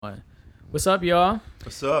What's up, y'all?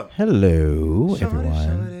 What's up? Hello, Shorty,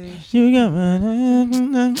 everyone. shorty. You got my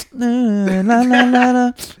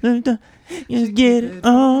just get it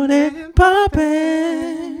on and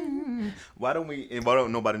poppin'. Why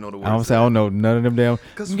don't nobody know the words? I don't say I don't know none of them damn.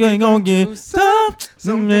 'Cause You ain't gonna get stuff,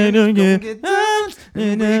 something gonna gonna get get done,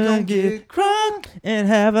 and then get crunk and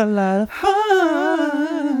have a lot of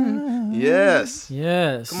fun. Yes.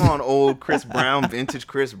 Yes. Come on, old Chris Brown, vintage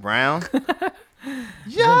Chris Brown.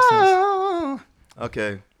 Yo.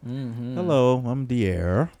 Okay. Mm-hmm. Hello, I'm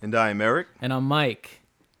Dier, And I am Eric. And I'm Mike.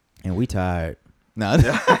 and we tired. No,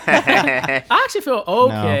 I actually feel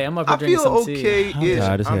okay. No. I'm up I here drinking feel some tea. okay. I'm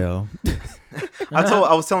tired as hell.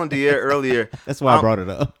 I was telling Dier earlier. That's why I brought it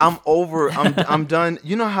up. I'm over. I'm done.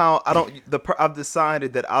 You know how I've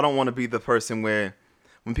decided that I don't want to be the person where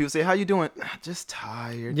when people say, "How you doing?" Just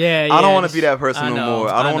tired. Yeah, I don't yeah. want to be that person no more.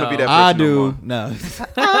 I don't want to be that person I no do. more. No.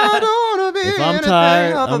 I don't want to be If I'm anything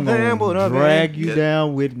tired, other I'm than what gonna I've drag been. you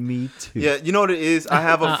down with me too. Yeah, you know what it is? I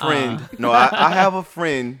have a friend. No, I have a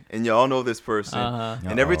friend, and y'all know this person.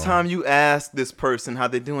 And every time you ask this person how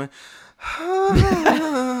they doing,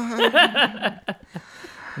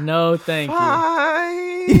 No, thank you.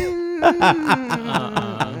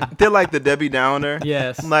 they're like the Debbie Downer.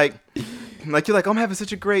 Yes. Like you're like, I'm having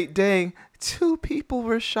such a great day. 2 people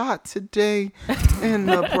were shot today in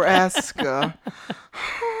Nebraska.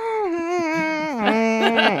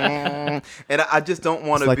 And I just don't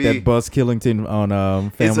want It's to like be that Buzz Killington on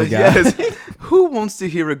Family Guy. Yes. Who wants to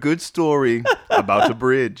hear a good story about a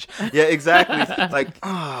bridge? Yeah, exactly. Like,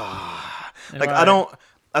 Right.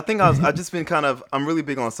 I think I've just been I'm really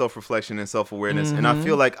big on self-reflection and self-awareness. And I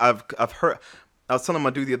feel like I've heard, I was telling my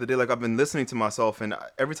dude the other day, like I've been listening to myself, and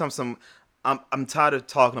every time I'm tired of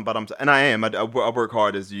talking about, and I work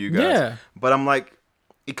hard as you guys, Yeah. but I'm like,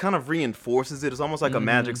 it kind of reinforces it. It's almost like a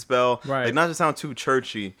magic spell. Right. Like, not to sound too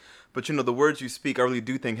churchy, but the words you speak, I really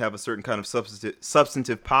do think have a certain kind of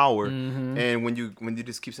substantive power. And when you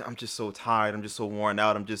just keep saying, I'm just so tired, I'm just so worn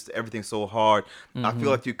out, everything's so hard, I feel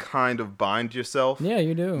like you kind of bind yourself. Yeah,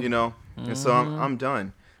 you do. And so I'm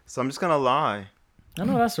done. So I'm just gonna lie. I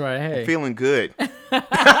know that's right. Hey, Feeling good.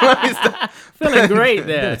 feeling great You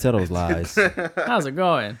there. better tell those lies. How's it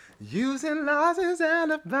going? Using lies as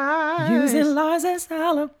alibis. Using lies as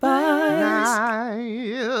alibis.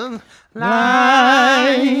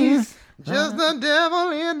 Lies. Just the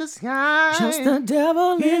devil in disguise. Just the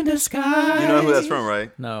devil in disguise. You know who that's from,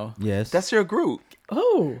 right? No. Yes. That's your group.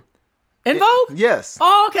 Oh. In Vogue? Yes.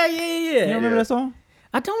 Oh, okay. Yeah. You remember that song?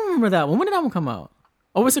 I don't remember that one. When did that one come out?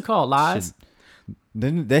 Oh, what's it called? Lies?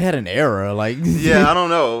 Then they had an era, like Yeah, I don't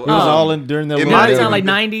know. it was all in during the. It Now might it's have not like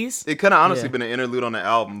been- 90s. It could have honestly Yeah. been an interlude on the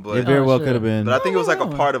album, It but very well shit. could have been. I think it was like a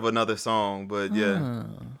part of another song. But yeah,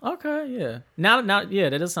 Okay, yeah. Now, yeah,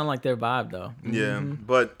 that does sound like their vibe though. yeah.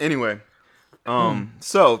 But anyway,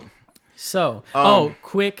 so So,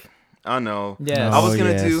 quick. I know. Yes. I was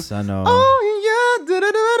gonna do. I know. Oh yeah.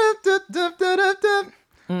 Da-da-da-da-da-da-da-da.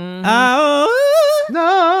 Oh,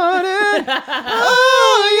 Oh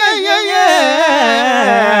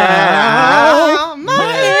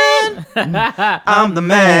yeah. I'm the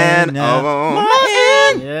man.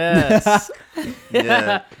 Oh, Yes.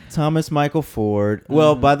 yeah. Thomas Michael Ford.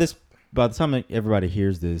 Well, by the time everybody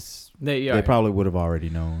hears this, they probably would have already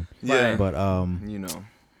known. Yeah. But You know.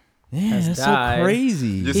 yeah, Has that's died. so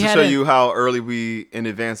crazy. Just He to had show a- you how early in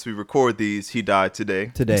advance we record these, he died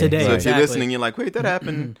today. Today. Today. So right. if Exactly. you're listening, you're like, wait, that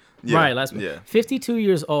happened. Yeah. Right. Last 52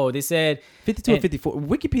 years old. They said 52 or And- 54.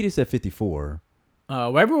 Wikipedia said 54.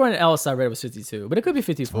 well, everyone else I read was 52, but it could be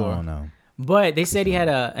 54. I don't know. But they said he had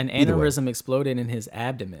an Either way. aneurysm exploded in his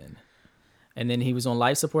abdomen. And then he was on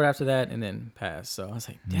life support after that and then passed. So I was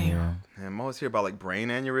like, damn. Yeah. Man, I'm always hear about like brain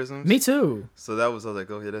aneurysms. Me too. So I was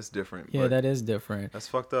like, oh yeah, that's different. Yeah, But that is different. that's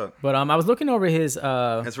fucked up. But I was looking over his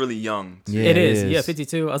That's really young. Too. Yeah, it is. Yeah,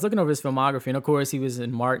 52. I was looking over his filmography, and of course, he was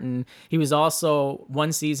in Martin. He was also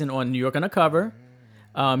one season on New York Undercover.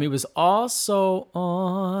 He was also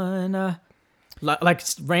on like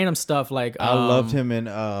random stuff like I loved him in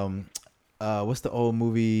what's the old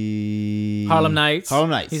movie? Harlem Nights. Harlem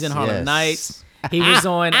Nights. He's in Harlem yes. Nights. He was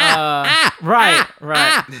on right.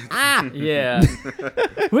 Yeah.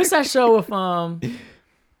 What's that show with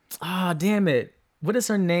damn it. What is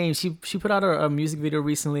her name? She put out a music video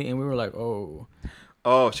recently, and we were like, oh.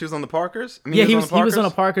 Oh, she was on the Parkers? I mean, Yeah, he was on a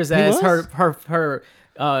Parker's as was? her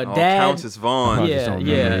Oh, dad. Countess Vaughn. I just Yeah, don't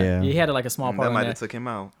yeah, remember, yeah. He had like a small part That in might that. have took him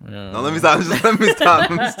out. Yeah. No, let me stop. Let me stop.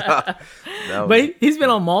 That But was- he's been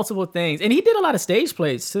on multiple things, and he did a lot of stage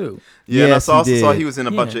plays too. yeah, and I Yes, he also saw did. he was in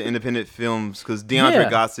a bunch Yeah. of independent films because DeAndre Yeah.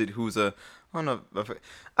 Gossett, who's a I don't know.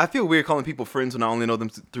 I feel weird calling people friends when I only know them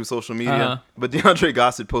through social media. But DeAndre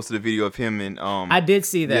Gossett posted a video of him and I did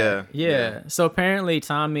see that. Yeah. So apparently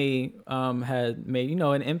Tommy had made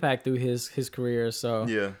an impact through his career. So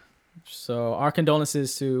yeah. So our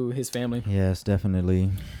condolences to his family. Yes, definitely.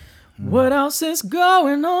 What else is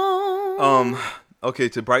going on? Okay,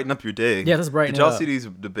 to brighten up your day. Yeah, let's brighten it up. Did y'all up. see these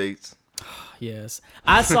debates? Yes.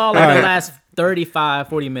 I saw like the last 35,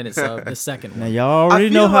 40 minutes of the second one. Now, y'all already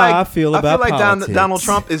know how I feel about politics. I feel like Donald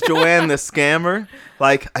Trump is Joanne the scammer.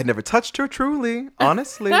 Like, I never touched her truly,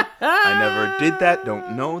 honestly. I never did that.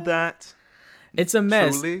 Don't know that. It's a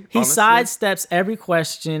mess. Truly, he honestly. sidesteps every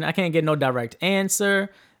question. I can't get no direct answer.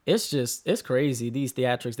 It's crazy, these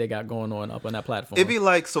theatrics they got going on up on that platform. It'd be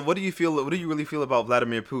like, so what do you really feel about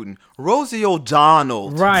Vladimir Putin? Rosie O'Donnell.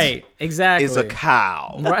 Right, exactly. Is a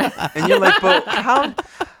cow. Right. And you're like, but how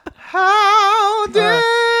did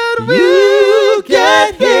you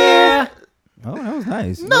get here? Oh, that was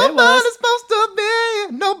nice. Nobody's supposed to be.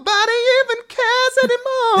 Nobody even cares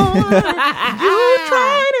anymore. You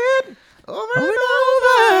tried it over and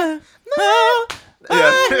over. No.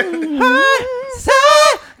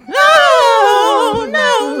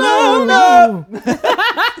 No.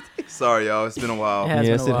 Sorry, y'all. It's been a while.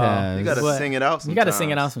 Yes, it has. You gotta sing it out sometimes. You gotta sing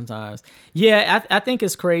it out sometimes. Yeah, I think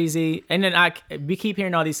it's crazy. And then we keep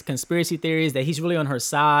hearing all these conspiracy theories that he's really on her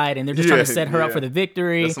side and they're just trying to set her up for the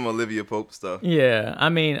victory. That's some Olivia Pope stuff. Yeah, I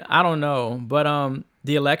mean, I don't know. But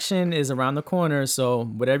the election is around the corner, so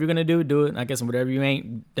whatever you're gonna do it. I guess whatever you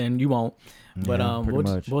ain't, then you won't. But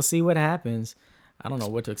we'll see what happens. I don't know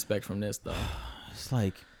what to expect from this though. It's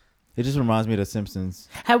like it just reminds me of The Simpsons.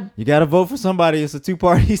 You got to vote for somebody. It's a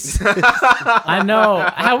two-party system. I know.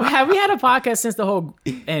 Have we had a podcast since the whole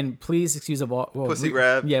and please excuse the pussy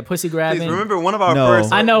grab? Yeah, pussy grabbing. Please remember one of our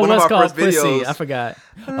first. I know one what's of our called first pussy. videos. I forgot.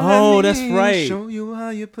 Oh, that's right. Show you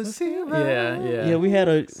how you pussy. Yeah. We had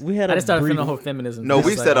a. I just started feeling the whole feminism. No,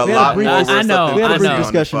 we said a lot more. I know. We had a brief know.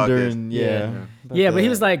 discussion during. Yeah, but he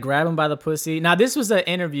was like grabbing by the pussy. Now, this was an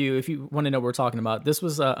interview, if you want to know what we're talking about. This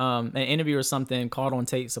was an interview or something caught on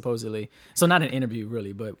tape, supposedly. So not an interview,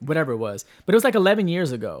 really, but whatever it was. But it was like 11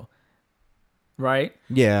 years ago, right?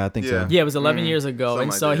 Yeah, I think so. Yeah, it was 11 years ago. Something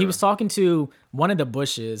and so he was talking to one of the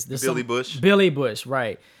Bushes. Billy Bush? Billy Bush,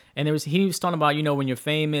 right. And he was talking about, when you're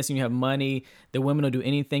famous and you have money, the women will do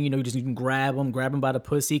anything. You can grab them by the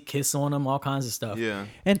pussy, kiss on them, all kinds of stuff. Yeah.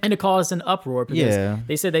 And it caused an uproar because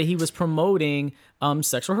they said that he was promoting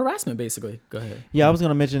sexual harassment, basically. Go ahead. Yeah, I was going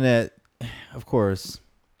to mention that, of course,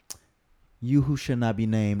 you who should not be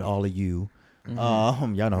named, all of you. Y'all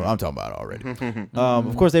know who I'm talking about already.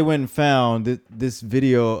 Of course, they went and found this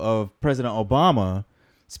video of President Obama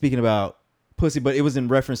speaking about pussy, but it was in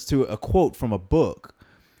reference to a quote from a book.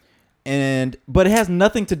 But it has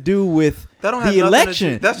nothing to do with the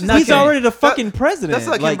election. He's already the fucking president. That's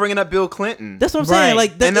like him bringing up Bill Clinton. That's what I'm saying.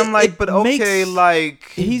 Like, and I'm like, but okay, like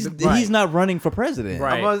he's not running for president,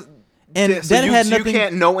 right? And so you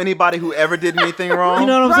can't know anybody who ever did anything wrong. You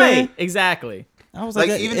know what I'm saying? Exactly. I was like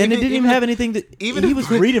it didn't even have anything to. Even he was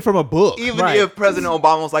reading from a book. Even if President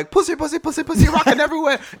Obama was like pussy, pussy, pussy, pussy, rocking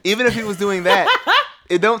everywhere. Even if he was doing that,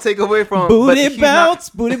 it don't take away from booty bounce,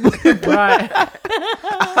 booty. Right.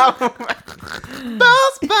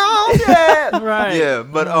 bounce, yeah, right. Yeah,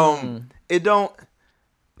 but it don't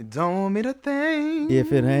mean a thing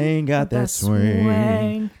if it ain't got that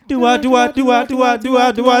swing. Do I.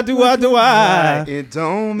 It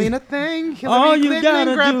don't mean a thing. All you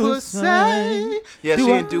gotta do is say. Yeah, she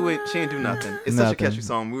didn't do it. She didn't do nothing. It's such a catchy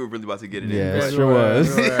song. We were really about to get it in. Yeah, it sure was.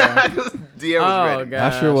 De'Aaron was ready.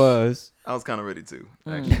 I sure was. I was kind of ready too.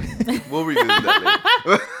 Actually, we'll revisit that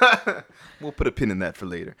later. We'll put a pin in that for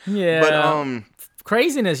later. Yeah. But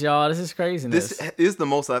craziness, y'all. This is craziness. This is the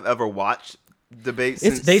most I've ever watched debate.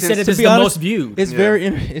 They said it's the most viewed. It's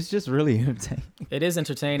it's just really entertaining. It is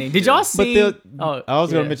entertaining. Did y'all see? I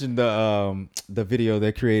was gonna mention the video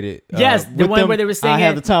they created. Yes, the one where they were singing. I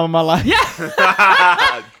have the time of my life.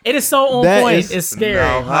 Yeah. It is so on point. It's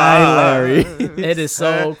scary. Hilarious. It is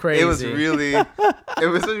so crazy. It was really. It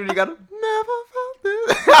was you gotta never felt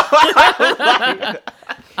this.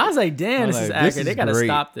 I was like, damn, this is accurate. They gotta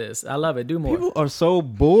stop this. I love it. Do more. People are so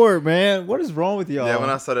bored, man. What is wrong with y'all? Yeah, when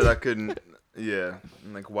I saw that, I couldn't. Yeah,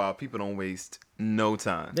 I'm like, wow, people don't waste no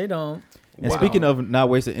time. They don't. And speaking of not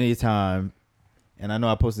wasting any time, and I know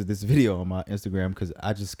I posted this video on my Instagram because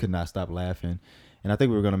I just could not stop laughing, and I think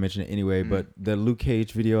we were gonna mention it anyway. But the Luke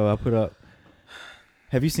Cage video I put up,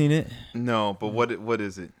 have you seen it? No, but what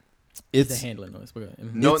is it? It's the handling noise.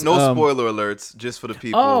 No spoiler alerts, just for the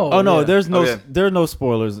people. Oh no, there's no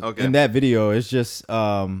spoilers in that video. It's just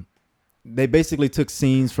they basically took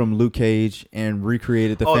scenes from Luke Cage and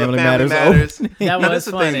recreated the The Family Family Matters. Matters. That Now, was this is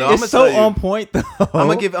the funny. thing, though. It's so on point though. I'm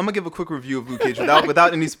gonna give a quick review of Luke Cage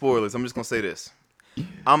without any spoilers. I'm just gonna say this.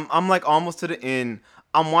 I'm like almost to the end.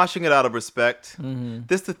 I'm watching it out of respect.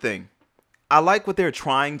 This is the thing. I like what they're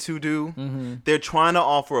trying to do. They're trying to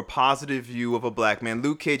offer a positive view of a black man.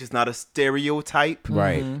 Luke Cage is not a stereotype.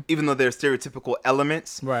 Right. Even though there are stereotypical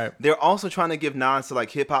elements. Right. They're also trying to give nods to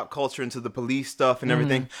like hip hop culture and to the police stuff and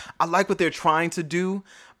everything. I like what they're trying to do.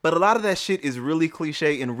 But a lot of that shit is really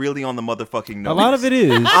cliche and really on the motherfucking nose. A lot of it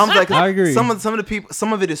is. I'm like, I agree. Some of the people,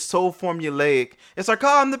 some of it is so formulaic. It's like,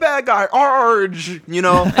 oh, I'm the bad guy, Arge, you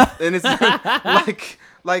know, and it's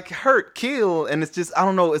like hurt, kill, and it's just I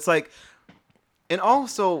don't know. It's like, and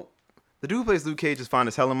also the dude who plays Luke Cage is fine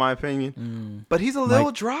as hell in my opinion, but he's a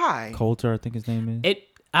little dry. Coulter, I think his name is.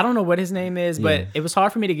 I don't know what his name is, Yeah. but it was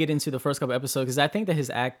hard for me to get into the first couple episodes because I think that his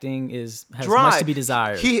acting has Dry. much to be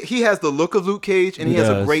desired. He has the look of Luke Cage and he has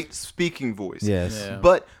a does. great speaking voice. Yes. Yeah.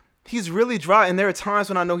 But he's really dry, and there are times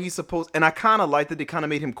when I know he's supposed, and I kind of like that they kind of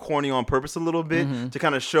made him corny on purpose a little bit to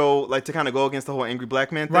kind of show, like, to kind of go against the whole angry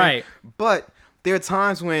black man thing. Right. But there are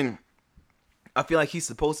times when I feel like he's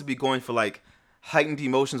supposed to be going for like heightened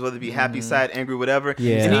emotions, whether it be happy, sad, angry, whatever.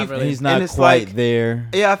 Yeah, and not really. he's not and it's quite like, there.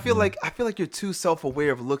 Yeah, I feel like you're too self-aware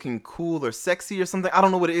of looking cool or sexy or something. I don't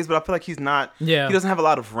know what it is, but I feel like he's not. Yeah. He doesn't have a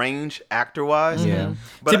lot of range actor-wise. Yeah.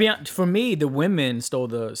 But to be honest, for me, the women stole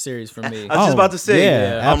the series from me. I was just about to say,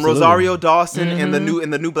 yeah, absolutely. Rosario Dawson and the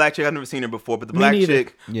new black chick. I've never seen her before, but the black neither.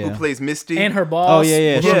 chick Yeah. who plays Misty And her boss. Oh,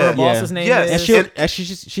 yeah. Whatever her Yeah. boss's name Yes. is. And And-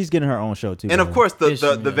 she's getting her own show too. and of though. course Is she,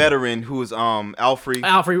 the yeah. veteran who's Alfred.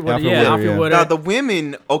 Alfred Woodard. Alfred Yeah, Woodard, Alfred yeah. Woodard. Now the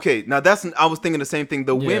women, okay, now I was thinking the same thing.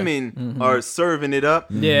 The women are serving it up.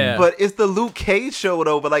 Yeah. But it's the Luke Cage show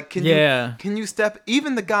though. But like, can Yeah. you step?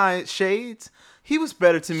 Even the guy Shades, he was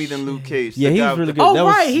better to me than Luke Cage. Yeah, The he guy- was really good. Oh, That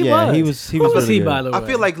right, he yeah, was. He was. He Who was was really he, good. by the way? I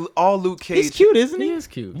feel like all Luke Cage. He's cute, isn't He he? is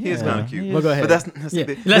cute. He is Yeah, kind of cute. he is. Well, go ahead. But that's Yeah.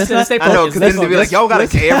 the thing. Let's stay I know, focused. because then they'll be like, y'all gotta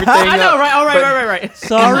tear everything I know, up. right? All right, But- right.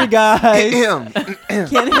 Sorry, guys. Him.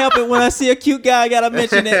 Can't help it when I see a cute guy. I gotta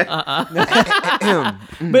mention it.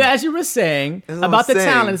 But as you were saying That's what about I'm the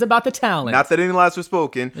saying. talent, it's about the talent. Not that any lies were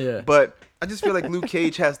spoken, Yeah. but I just feel like Luke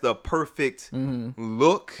Cage has the perfect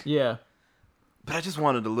look, Yeah. but I just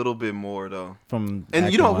wanted a little bit more though. From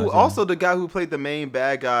And you know who acting-wise, also the guy who played the main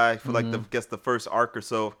bad guy for like the first arc or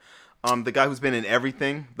so, the guy who's been in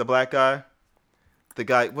everything, the black guy, the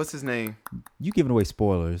guy, what's his name? you giving away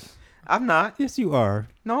spoilers. I'm not. Yes, you are.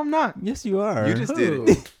 No, I'm not. Yes, you are. You just Who?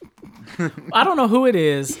 did it. I don't know who it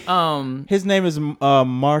is. His name is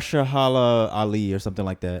Marshala Ali or something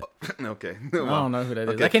like that. Okay. I don't know who that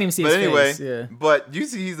is. Okay. I can't even see But his anyway, face. Yeah. but you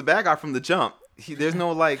see, he's the bad guy from the jump. There's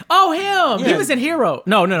no like. Oh, him. He Yeah. was in Hero.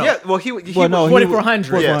 No. Yeah, well, he Well, was, no, he 4400.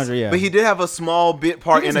 was- yes, 4400, yeah. but he did have a small bit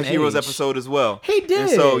part He in a doesn't Heroes age. episode as well. He did. And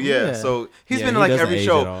so Yeah. so he's Yeah, been in he like doesn't every age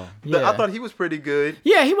show. at all. I Yeah. thought he was pretty good.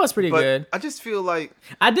 Yeah, he was pretty But good. I just feel like,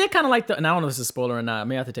 I did kind of like and I don't know if it's a spoiler or not. I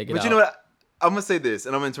may have to take it but out. you know what? I'm gonna say this,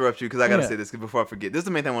 and I'm gonna interrupt you because I gotta Yeah. say this before I forget. This is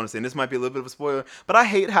the main thing I want to say, and this might be a little bit of a spoiler, but I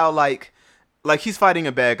hate how like he's fighting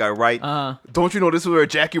a bad guy, right? Don't you know this is where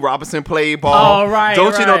Jackie Robinson played ball? Oh, right,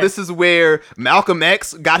 Don't you know right. this is where Malcolm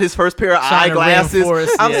X got his first pair of Trying to eyeglasses?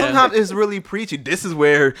 reinforce, yeah. Sometimes it's really preachy. This is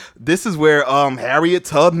where Harriet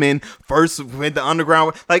Tubman first went to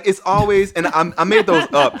underground. Like it's always, and I made those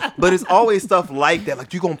up, but it's always stuff like that.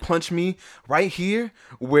 Like you gonna punch me right here,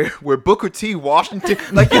 where Booker T. Washington,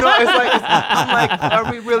 like you know, I'm like,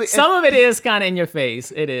 are we really? Some of it is kind of in your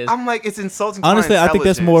face. It is. I'm like, it's insulting. to my Honestly, I think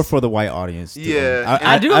that's more intelligence. for the white audience. too. Yeah.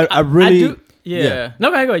 I do. I really. do, yeah. No,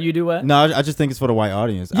 go ahead. You do what? No, I just think it's for the white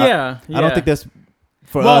audience. Yeah, I don't yeah. think that's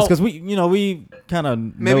for Well- us because we kind of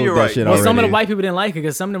know Maybe you're that right. shit Well, Well, some of the already. white people didn't like it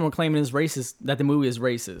because some of them were claiming it's racist. That the movie is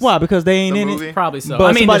racist. Why? Because they ain't The in movie? it. Probably so. But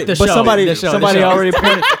I mean, somebody, the but show, somebody, the show, somebody the show.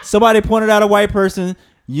 already pointed out a white person.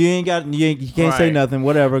 You can't say Right. nothing.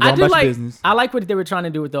 Whatever. Go I on do about like. your business. I like what they were trying to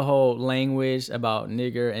do with the whole language about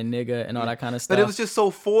nigger and nigga and all that kind of stuff. But it was just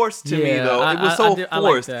so forced to me, Yeah, though. It was so I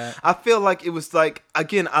like forced. that. I feel like it was like,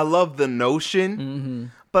 again, I love the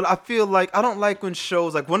notion, but I feel like I don't like when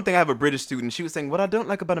shows, like one thing I have a British student, she was saying, what I don't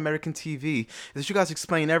like about American TV is that you guys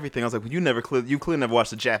explain everything. I was like, well, you clearly never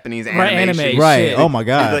watched the Japanese animation. anime. Right. Shit. Oh my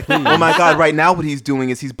God. Like, oh my God! Right now, what he's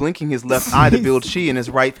doing is he's blinking his left eye to build chi, and his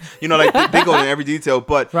right, you know, like they go in every detail.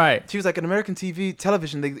 But Right. she was like, in American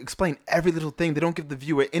television, they explain every little thing. They don't give the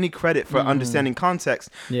viewer any credit for understanding context.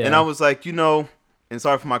 Yeah. And I was like, you know, and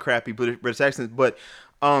sorry for my crappy British accent, but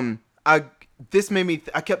this made me.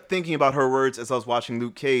 I kept thinking about her words as I was watching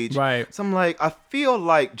Luke Cage. Right. So I'm like, I feel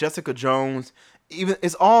like Jessica Jones. Even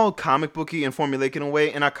it's all comic booky and formulaic in a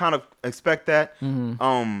way, and I kind of expect that.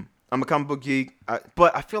 I'm a comic book geek,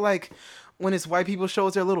 but I feel like when it's white people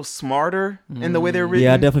shows, they're a little smarter in the way they're written.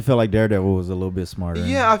 Yeah, I definitely feel like Daredevil was a little bit smarter.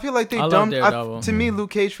 Yeah, I feel like they I love dumbed. Daredevil. To me, Luke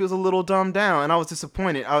Cage feels a little dumbed down, and I was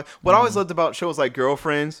disappointed. What I always loved about shows like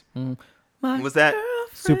Girlfriends was that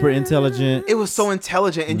Super intelligent. it was so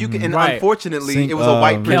intelligent, and you can. And Right. unfortunately, it was a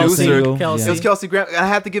white Kelsey. producer. Kelsey. It was Kelsey Graham. And I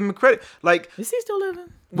have to give him credit. Like Is he still living?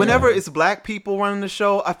 whenever it's black people running the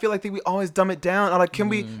show, I feel like we always dumb it down. I'm like, can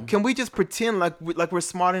we just pretend like we're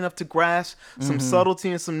smart enough to grasp some subtlety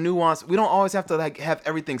and some nuance? We don't always have to like have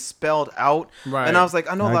everything spelled out. Right. And I was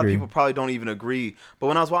like, I know a lot agree. of people probably don't even agree, but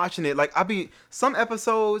when I was watching it, like some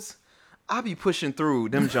episodes, I'll be pushing through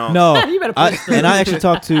them jumps. No, You better push and I actually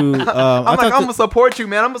talked to. I'm gonna support you,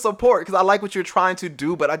 man. I'm gonna support because I like what you're trying to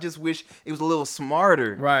do, but I just wish it was a little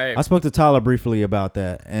smarter. Right. I spoke to Tyler briefly about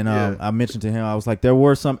that, and Yeah. I mentioned to him, I was like, there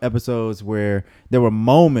were some episodes where there were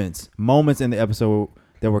moments in the episode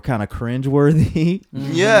that were kind of cringeworthy.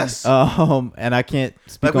 Yes. And I can't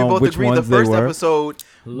speak Like we on both which agreed, the ones they first were. episode.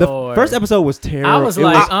 The Lord. first episode was terrible. I was It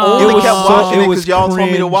like, I only was kept watching it it was because y'all told me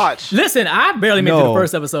to cringe. watch. Listen, I barely made it to the No.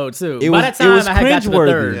 first episode too. It By was, that time, it was I had got to the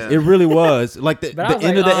third. cringeworthy. Yeah. It really was. Like the But I was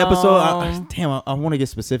end like, of the episode. Damn, I want to get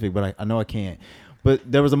specific, but I know I can't. But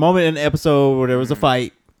there was a moment in the episode where there was a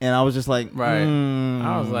fight, and I was just like, Right.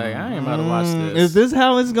 I was like, I ain't about to watch this. Is this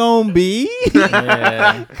how it's gonna be?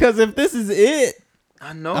 Yeah. Because if this is it,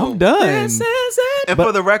 I know. I'm done. This is it. And But-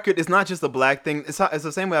 for the record, it's not just a black thing. It's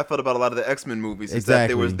the same way I felt about a lot of the X-Men movies. Is that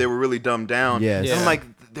Exactly. they were really dumbed down. Yes. And Yeah. I'm like,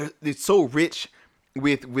 they're so rich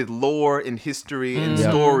with lore and history and Yeah.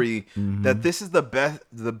 story that this is the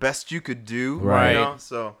best you could do. Right. You know?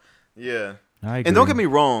 So yeah. I And don't agree. get me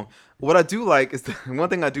wrong. What I do like is one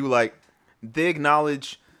thing I do like. They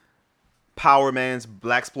acknowledge Power Man's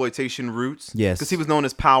blaxploitation roots. Yes. Because he was known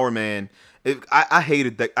as Power Man. I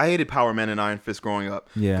hated that. I hated Power Man and Iron Fist growing up.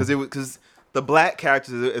 Yeah. Because the black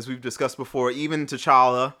characters, as we've discussed before, even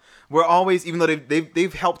T'Challa, were always, even though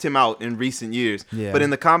they've helped him out in recent years. Yeah. But in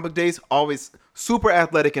the comic book days, always super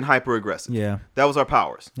athletic and hyper aggressive. Yeah. That was our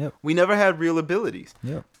powers. Yep. We never had real abilities.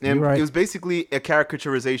 Yep. And You're right. it was basically a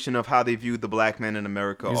caricaturization of how they viewed the black man in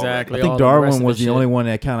America. already. Exactly. I think all the rest Darwin of was the the shit. only one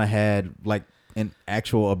that kind of had like an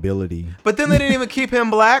actual ability. But then they didn't even keep him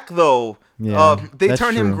black though. Yeah, They that's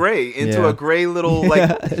turned him true. gray into Yeah. a gray little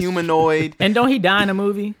like humanoid. And don't he die in the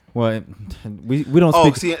movie? Well, we don't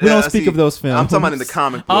speak. We don't speak of those films. I'm talking about in the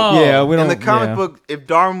comic book. Oh. Yeah, we don't. In the comic yeah. book, if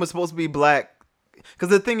Darwin was supposed to be black, because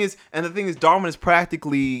the thing is, Darwin is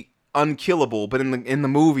practically unkillable. But in the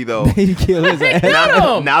movie though, he killed his ass.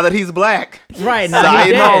 now that he's black, Right. Now Side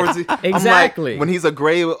he powers. dead. I'm like, Exactly. when he's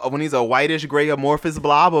a whitish gray amorphous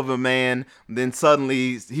blob of a man, then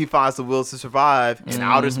suddenly he finds the will to survive in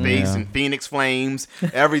outer space Yeah. and Phoenix flames,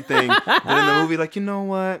 everything. But in the movie, like, you know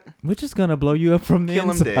what? We're just gonna blow you up from the Kill him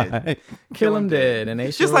inside. dead. Kill him dead. And they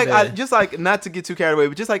Just sure like did. not to get too carried away,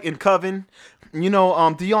 but just like in Coven, do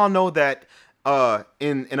y'all know that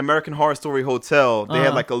in American Horror Story Hotel they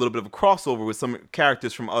had like a little bit of a crossover with some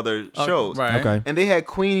characters from other shows, Right. Okay. and they had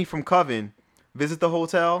Queenie from Coven visit the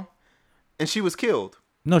hotel, and she was killed.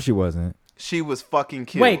 No, she wasn't. She was fucking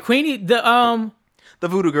killed. Wait, Queenie, the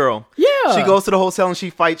voodoo girl. Yeah. She goes to the hotel and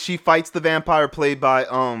she fights the vampire played by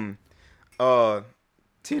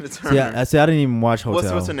Tina Turner. Yeah, I didn't even watch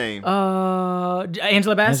Hotel. What's her name?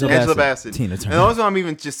 Angela Bassett. Angela Bassett. Tina And Turner. the reason I'm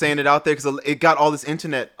even just saying it out there because it got all this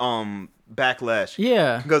internet backlash.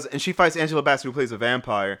 Yeah. And she fights Angela Bassett, who plays a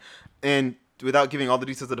vampire, and without giving all the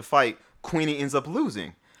details of the fight, Queenie ends up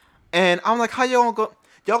losing. And I'm like, how y'all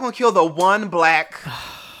gonna kill the one black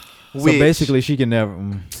So witch? basically, she can never.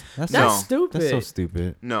 That's No. stupid. That's so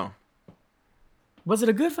stupid. No, Was it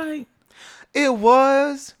a good fight? it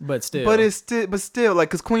was. But still. But still, like,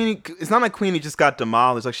 cause Queenie, it's not like Queenie just got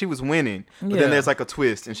demolished. Like, she was winning, but Yeah. then there's like a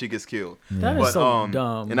twist and she gets killed. That is But so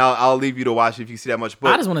dumb. and I'll leave you to watch it if you see that much.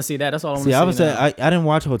 But I just want to see that. That's all I want See, to see. I was now. I didn't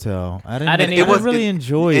watch Hotel. I didn't didn't either. really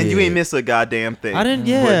enjoy it. and you ain't miss a goddamn thing. I didn't.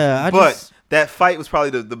 Yeah, But that fight was probably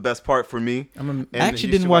the best part for me. I actually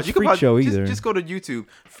you didn't should watch you could Freak probably- Show just- either. Just go to YouTube.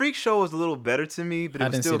 Freak Show was a little better to me, but I it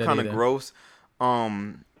was didn't still see that kind of either. gross.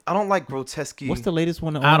 I don't like grotesque. What's the latest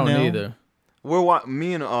one on I don't now? either.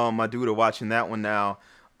 Me and my dude are watching that one now.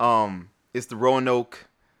 It's the Roanoke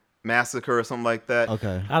Massacre or something like that.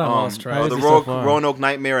 Okay. I don't lost track. Or How the is it so far? Roanoke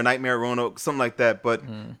Nightmare or Nightmare at Roanoke, something like that. But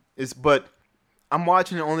but I'm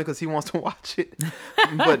watching it only because he wants to watch it.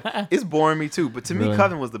 But it's boring me too. But to me, Really?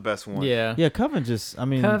 Coven was the best one. Yeah. Yeah, Coven just. I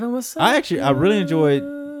mean, Coven was so I really good. enjoyed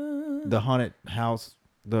the haunted house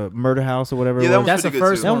the Murder House or whatever. Yeah, it that was. was That's the pretty good,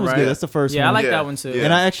 first too. That one, one was right? good. That's the first Yeah, one. I like Yeah. that one too. Yeah.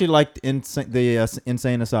 And I actually liked the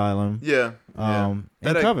Insane Asylum. Yeah. And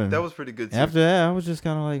that Coven. That was pretty good too. After that, I was just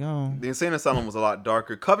kind of like, oh, The Insane Asylum was a lot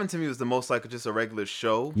darker. Coven to me was the most like just a regular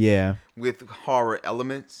show yeah, with horror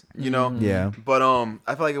elements, you know? yeah, But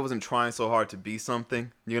I feel like it wasn't trying so hard to be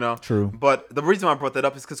something, you know? True. But the reason why I brought that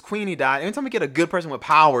up is because Queenie died. Anytime we get a good person with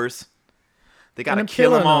powers, they gotta And I'm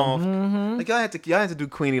kill him killing off. Like y'all had to do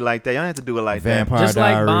Queenie like that. Y'all had to do it like Vampire that. Just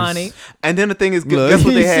like Diaries. Bonnie. And then the thing is, Look, guess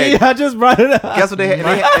what they you had? See, I just brought it up. Guess what they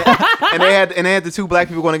had? And they had the two black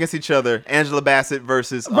people going against each other. Angela Bassett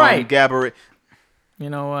versus Right. Gabourey. You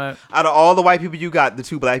know what? Out of all the white people you got, the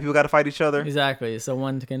two black people got to fight each other. Exactly. So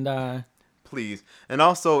one can die. Please. And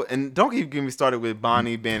also, and don't get me started with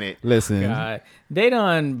Bonnie Bennett. Listen, God. They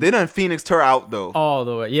done They done Phoenixed her out though. all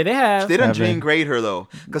the way. Yeah, they have. They done Have they? Jane Greyed her though,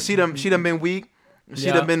 cause she done been weak. She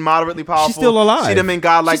Yeah. done been moderately powerful. She's still alive. She done been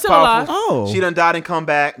godlike She's still powerful. alive. Oh. She done died and come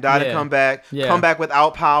back. Died and Yeah. come back. Yeah. Come back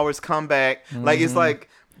without powers. Come back. Like it's like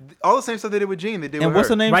all the same stuff they did with Jean. They did and with what's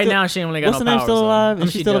her her name? Right still, now, she only got what's no her name powers, still though. alive? I mean,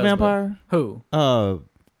 Is she she still a does, but- vampire? Who?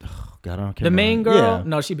 God, I don't care. The main girl? Yeah.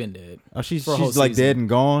 No, she been dead. Oh, she's for a whole like season. dead and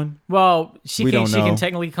gone. Well, she We can. don't She can know.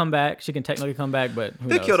 technically come back. She can technically come back, but who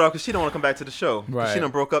They knows? killed her because she don't want to come back to the show. 'Cause Right. She done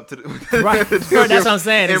broke up to the Right. That's what I'm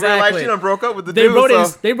saying. In real life, Exactly. she done broke up with the They dude. wrote so.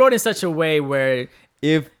 it. They wrote it in such a way where.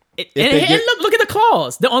 If And, they and get- look at the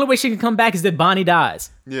clause. The only way she can come back is that Bonnie dies.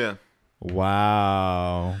 Yeah.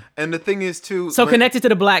 wow, And the thing is too. So connected to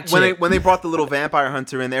the black chick. When they brought the little vampire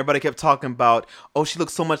hunter in, everybody kept talking about, oh, she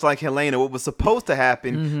looks so much like Helena. What was supposed to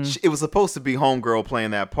happen? It was supposed to be Homegirl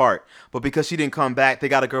playing that part, but because she didn't come back, they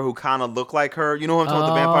got a girl who kind of looked like her. You know who I'm talking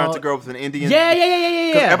about? The vampire hunter girl with an Indian.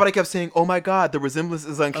 yeah. Because everybody kept saying, "Oh my God, the resemblance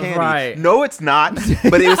is uncanny." Right. No, it's not.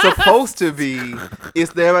 But it was supposed to be.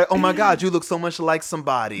 It's there. Like, oh my God, you look so much like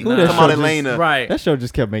somebody. Who that Come show on, just- Elena. Right. that show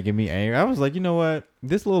just kept making me angry. I was like, you know what?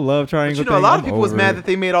 This little love triangle. But you know, a thing, lot of I'm people was over mad it. that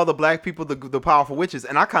they made all the black people the powerful witches,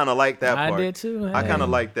 and I kind of like that I part. did too. I kind of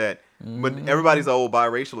like that. But everybody's an old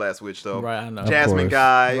biracial ass witch though. Right, I know. Jasmine course.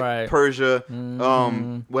 Guy, Right. Persia,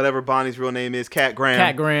 whatever Bonnie's real name is, Cat Graham.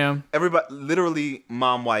 Cat Graham. Everybody, literally,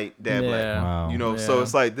 mom white, dad black. Yeah. Wow. You know, so Yeah.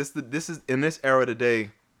 it's like this is in this era today.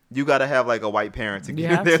 You gotta have like a white parent to You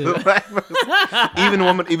get have there. to.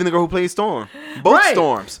 Even the girl who plays Storm, both Right.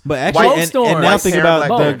 Storms. But actually, White and Storm. now White think parent, about black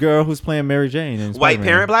the parent. girl who's playing Mary Jane. In White Spider-Man.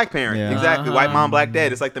 parent, black parent. Yeah. Exactly. White mom, black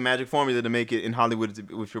dad. It's like the magic formula to make it in Hollywood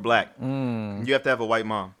if you're black. You have to have a white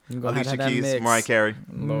mom. gonna have Alicia that Keys, mix. Mariah Carey.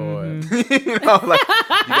 Lord. You know, like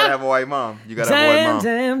you gotta have a white mom. You gotta have a white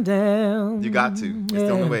mom. Damn. You got to. It's the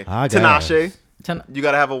only way. I got Tinashe. You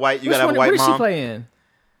gotta have a white. You gotta have a white What is she mom. playing?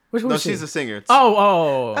 Which one No, is she? she's a singer.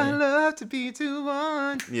 Oh. I love to be too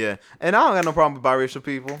one. Yeah, and I don't got no problem with biracial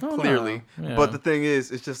people, Oh, clearly. no. Yeah. But the thing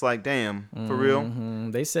is, it's just like, damn, for real.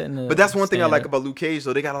 They setting the But that's one thing I like standard. about Luke Cage,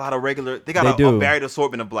 though. They got a lot of regular. They got They a do. varied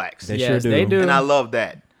assortment of blacks, They Yes, sure do. they do. and I love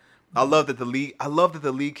that. I love that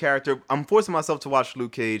the lead character. I'm forcing myself to watch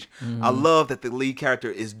Luke Cage. I love that the lead character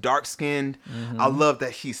is dark skinned. I love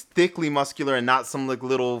that he's thickly muscular and not some like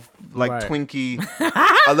little Right. twinkie.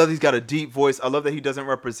 I love he's got a deep voice. I love that he doesn't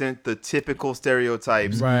represent the typical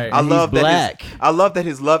stereotypes. Right. I And love he's that. black. I love that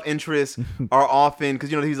his love interests are often because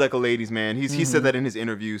he's like a ladies' man. He said that in his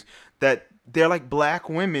interviews that they're like black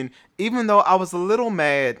women. Even though I was a little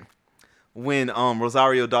mad when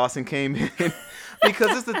Rosario Dawson came in. Because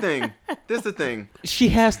this is the thing. She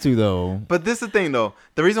has to though. But this is the thing though.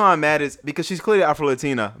 The reason why I'm mad is because she's clearly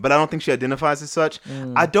Afro-Latina, but I don't think she identifies as such.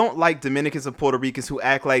 I don't like Dominicans and Puerto Ricans who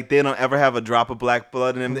act like they don't ever have a drop of black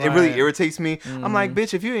blood in them. It really Right. irritates me. I'm like,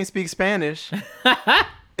 bitch, if you ain't speak Spanish,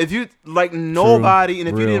 if you like nobody, and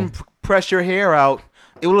if you Real. didn't press your hair out,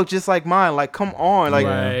 it would look just like mine. Like, come on. Like,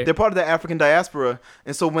 Right. they're part of the African diaspora.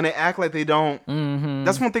 And so when they act like they don't,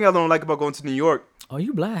 that's one thing I don't like about going to New York. Oh,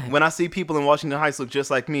 you black. When I see people in Washington Heights look just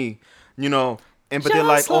like me, but they're Just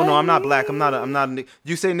like, oh no, like I'm not black. I'm not a nigga.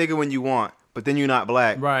 You say nigga when you want, but then you're not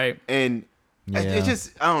black. Right. And Yeah. it's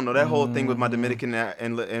just, I don't know, that whole thing with my Dominican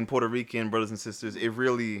and Puerto Rican brothers and sisters, it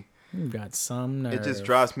really, You got some nerve. it just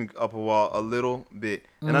drives me up a wall a little bit.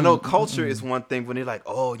 And I know culture is one thing when they're like,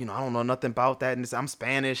 oh, I don't know nothing about that. And I'm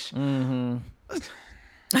Spanish.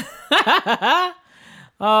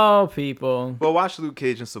 Oh, people. But watch Luke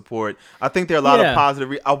Cage and support. I think there are a lot Yeah. of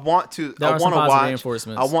positive. I want to There are some watch. positive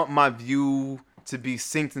reinforcements. I want my view to be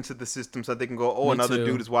synced into the system so they can go, oh, Me another too.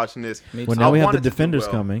 dude is watching this. Me Well, too. now I we have want the it to do Defenders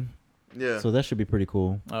well. coming, Yeah. so that should be pretty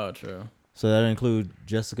cool. Oh, true. So that include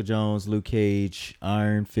Jessica Jones, Luke Cage,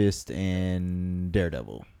 Iron Fist, and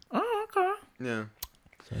Daredevil. Oh, okay. Yeah.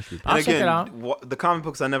 I'll check it out. The comic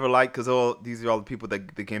books I never liked because these are all the people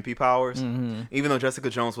that get gimpy powers. Mm-hmm. Even though Jessica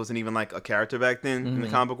Jones wasn't even like a character back then in the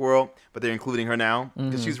comic book world, but they're including her now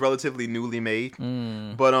because she's relatively newly made.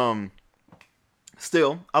 But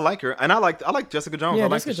still, I like her, and I like Jessica Jones. Yeah, I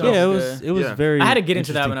like Jessica Jones. Yeah, it was Yeah. very. I had to get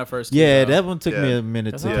into that when I first. Yeah, came out. that one took me a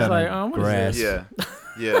minute to I was kind like, of what is grasp. this?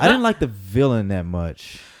 Yeah. I didn't like the villain that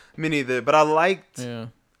much. Me neither, but I liked Yeah.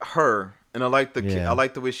 her, and I liked Yeah. I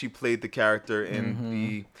liked the way she played the character,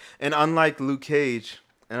 and unlike Luke Cage,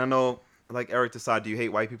 and I know. Like Eric decided, do you hate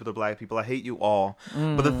white people or black people? I hate you all.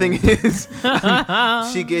 But the thing is,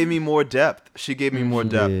 she gave me more depth. She gave me more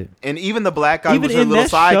depth. did. And even the black guy who Even was her in little that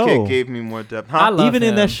sidekick show. gave me more depth. I love Even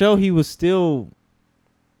in him. that show, he was still.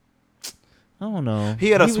 I don't know.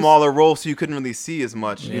 He had a was- smaller role, so you couldn't really see as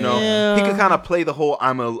much. You know, Yeah. he could kind of play the whole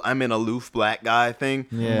 "I'm an aloof black guy" thing,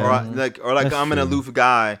 Yeah. or like That's I'm an true. aloof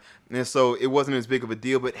guy, and so it wasn't as big of a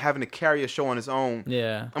deal. But having to carry a show on his own,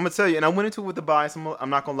 Yeah. I'm gonna tell you, and I went into it with the bias. I'm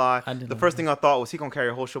not gonna lie. I didn't The know first thing I thought was he gonna carry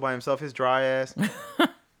a whole show by himself, his dry ass.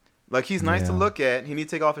 Like he's nice to Yeah. look at. He need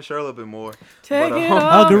to take off his shirt a little bit more. Take But, it um,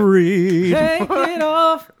 off. Agreed. Take it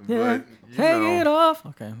off. Yeah. But, you Take know. it off.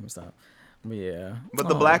 Okay, let me stop. But yeah. But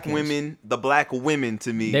the Oh, black Luke Cage. women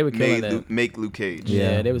to me They were killing it. make Luke Cage.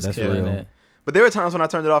 Yeah, Yeah, they was that's killing real. it. But there were times when I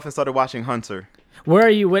turned it off and started watching Hunter. Where are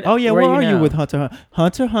you with? Oh yeah, where are you now? with Hunter?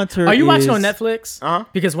 Hunter. Are you watching on is- Netflix? Uh-huh.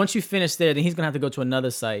 Because once you finish there, then he's gonna have to go to another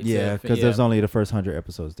site. Yeah, because there's only the first 100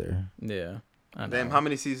 episodes there. Yeah. I know. Damn, how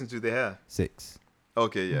many seasons do they have? 6.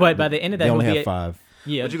 Okay, yeah. But by the end of that, They only he'll have be 5.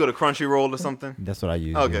 Yeah. Would you go to Crunchyroll or something? That's what I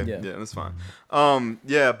use. Okay, Yeah. yeah, that's fine.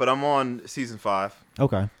 Yeah, but I'm on season 5.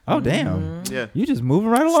 Okay. Oh damn. Yeah, You just moving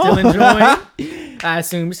right along. Still enjoying? I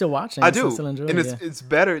assume you're still watching. I so do, Still enjoying. and Yeah. it's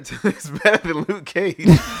better. It's better than Luke Cage.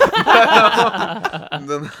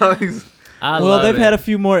 I Well, love they've it. had a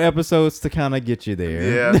few more episodes to kind of get you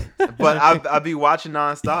there. Yeah, but I'd be watching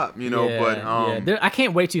nonstop, you know. Yeah, But yeah. I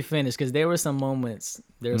can't wait to finish because there were some moments.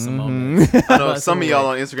 There were some moments. I know That's some of so y'all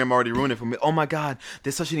on Instagram already ruined it for me. Oh my God,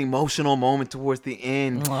 there's such an emotional moment towards the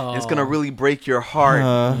end. And it's gonna really break your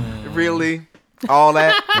heart. Really, all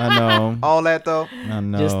that, I know. all that though. I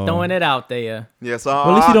know. Just throwing it out there. Yeah, so Well,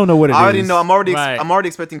 at least you don't know what it I already is. know. I'm already Right.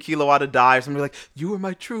 expecting Kilo to die or something like you were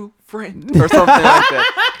my true friend or something like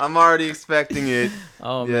that. I'm already expecting it.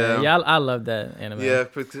 Oh Yeah. man, yeah, I love that anime. Yeah,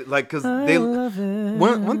 like because I they love it.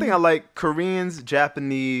 one thing I like Koreans,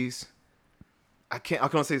 Japanese. I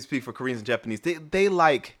can't say speak for Koreans and Japanese. They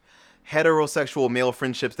like heterosexual male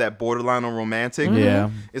friendships that borderline on romantic. Yeah.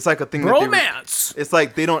 It's like a thing. Romance. It's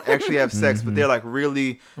like they don't actually have sex, but they're like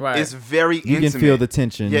really. Right. It's very You intimate. can feel the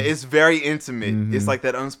tension. Yeah, it's very intimate. It's like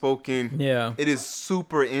that unspoken. Yeah. It is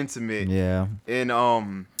super intimate. Yeah. And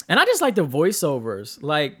And I just like the voiceovers,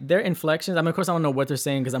 like their inflections. I mean, of course, I don't know what they're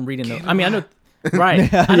saying because I'm reading them. I mean, I know,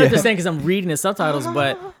 right? I know what they're saying because I'm reading the subtitles,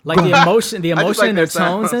 but like the emotion like in their their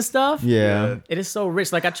sounds. tones and stuff. Yeah. It is so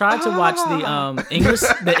rich. Like I tried to watch the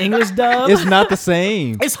English dub. It's not the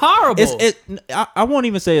same. It's horrible. I won't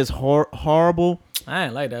even say it's horrible. I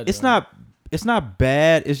ain't like that. It's joint. not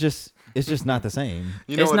bad. It's just not the same.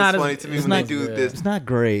 you know It's what's not as- funny to me it's when they not do good. this. It's not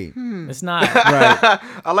great. It's not. Right.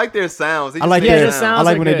 I like their sounds. They I like just make their their sounds I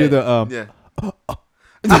like are when they do good. the Yeah.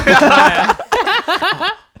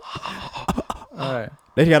 All right.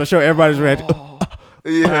 they got to show everybody's reaction.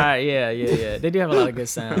 Yeah. All right. Yeah. They do have a lot of good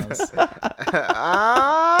sounds.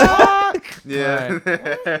 Ah, yeah.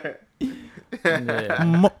 Yeah.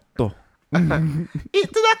 Moto.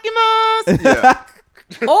 Itadakimasu. Yeah.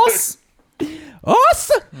 Os.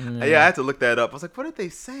 Awesome. Yeah, I had to look that up. I was like, what are they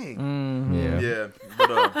saying? Yeah. Yeah.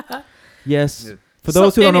 But Yes. Yeah. For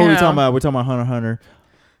those who don't know what we're anyhow- talking about, we're talking about Hunter x Hunter.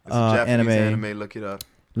 it's a Japanese Anime. anime. Look it up.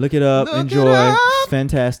 Look it up. Look it enjoy. up. It's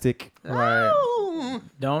fantastic. Right. Oh.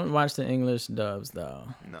 Don't watch the English dubs though.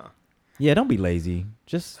 No. Yeah, don't be lazy.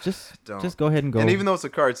 Just Don't. go ahead and go. And even though it's a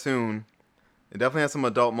cartoon, it definitely has some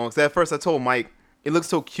adult moments. At first, I told Mike, it looks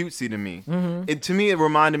so cutesy to me. To me, it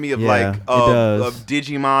reminded me of Yeah, like it does. of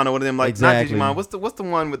Digimon or one of them. Like Exactly. not Digimon. What's the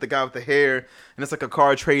one with the guy with the hair and it's like a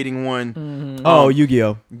card trading one. Oh,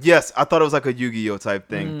 Yu-Gi-Oh. Yes, I thought it was like a Yu-Gi-Oh type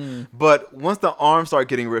thing. But once the arms start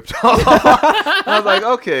getting ripped off, I was like,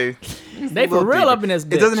 okay. They for real up in this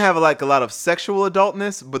bitch. It doesn't have like a lot of sexual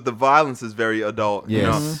adultness, but the violence is very adult. You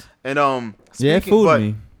know? Yes. And Yeah, it speaking- fooled but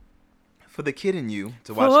me. for the kid in you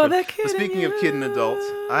to watch. For But the kid in speaking of kid and you. adults,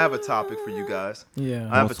 I have a topic for you guys. Yeah.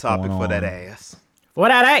 I have What's a topic going for that on? ass. For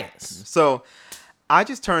that ass. So, I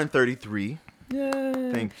just turned 33. Yay.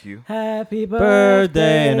 Thank you. Happy Birthday,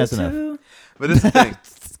 birthday. and that's to- enough. But this is the thing.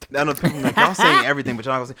 I know people like y'all saying everything, but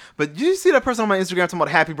y'all not gonna say. But did you see that person on my Instagram talking about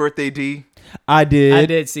Happy Birthday D? I did. I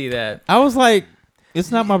did see that. I was like,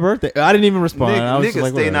 It's not my birthday. I didn't even respond. I was just Niggas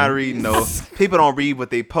like, stay not whatever. reading though. People don't read what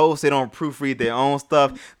they post. They don't proofread their own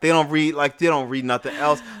stuff. They don't read nothing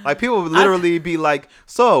else. Like people would literally be like,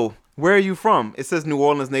 "So, where are you from?" It says New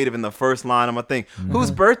Orleans native in the first line of my thing.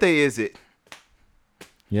 Whose birthday is it?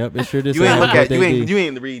 Yep, it sure did. You say ain't look happy at birthday, D. you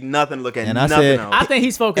ain't read nothing. Look at And I nothing said- else. I think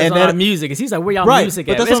he's focused And on that- our music. 'Cause he's like, where y'all Right, music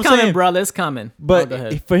but at? that's It's what I'm coming, saying. brother. It's coming. But go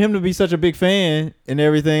ahead. for him to be such a big fan and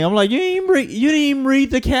everything, I'm like, you didn't even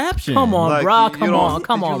read the caption. Come on, Like, bro. you Come don't- on.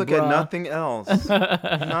 Come did you on, look bro. at nothing else.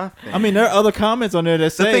 Nothing. I mean, there are other comments on there that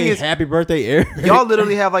thing say is- "Happy Birthday, Eric." Y'all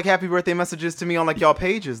literally have like happy birthday messages to me on like y'all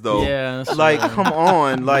pages though. Yeah, that's Like, true. come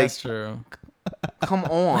on, like, That's true. come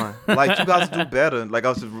on, like you guys do better. Like I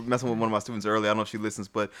was just messing with one of my students earlier. I don't know if she listens,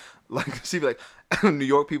 but like she'd be like, New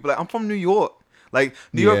York people, like I'm from New York. Like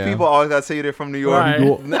New York Yeah. people always gotta say they're from New York. Right.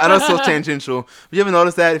 I know it's so tangential. But you ever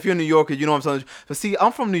notice that if you're a New Yorker, you know what I'm saying? But see,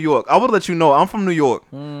 I'm from New York. I would let you know I'm from New York.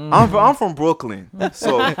 I'm from Brooklyn.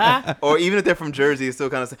 So, or even if they're from Jersey, it's still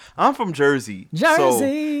kind of say I'm from Jersey.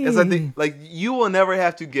 Jersey. So it's like you will never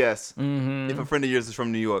have to guess if a friend of yours is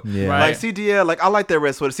from New York. Yeah. Right. Like CDL, like I like that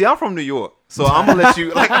red sweater. See, I'm from New York, so I'm gonna let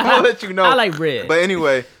you. Like I'm gonna let you know. I like red. But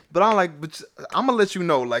anyway, but I'm gonna let you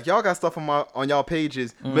know. Like y'all got stuff on y'all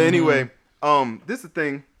pages. But anyway, this is the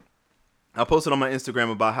thing. I posted on my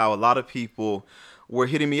Instagram about how a lot of people were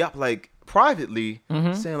hitting me up like privately,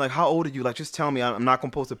 saying like, "How old are you? Like, just tell me. I'm not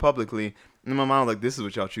gonna post it publicly." And in my mind, like, this is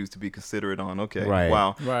what y'all choose to be considerate on. Okay, Right.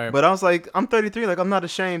 wow. Right. But I was like, I'm 33. Like, I'm not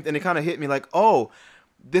ashamed. And it kind of hit me like, oh,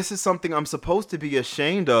 this is something I'm supposed to be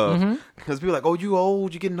ashamed of, because people are like, oh, you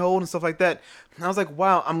old, you're getting old and stuff like that. And I was like,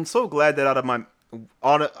 wow, I'm so glad that out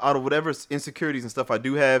of whatever insecurities and stuff I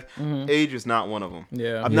do have, age is not one of them.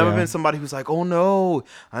 Yeah. I've never Yeah. been somebody who's like, oh no,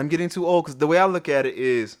 I'm getting too old. Because the way I look at it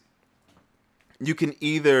is, you can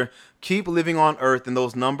either keep living on Earth and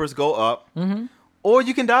those numbers go up, or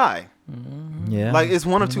you can die. Yeah, Like it's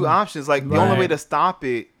one of two options. Like the only way Right. to stop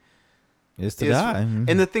it it's to is, die. Mhm.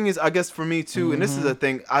 and the thing is, I guess for me too, and this is a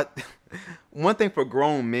thing. One thing for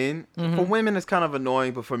grown men, for women it's kind of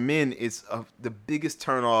annoying, but for men it's the biggest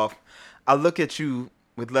turn off. I look at you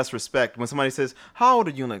with less respect when somebody says, "How old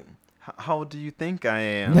are you?" I'm like, how old do you think I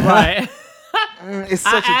am? Right. It's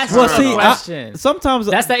such a asked turn Well, Fair see, enough. off. Question. sometimes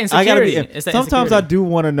That's that I gotta be- insecurity. It's that sometimes I insecurity. do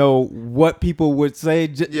want to know what people would say.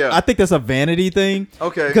 Yeah. I think that's a vanity thing.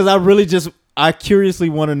 Okay. Because I curiously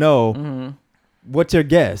want to know what's your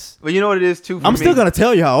guess. But you know what it is too. For I'm me? still gonna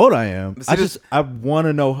tell you how old I am. But see, I want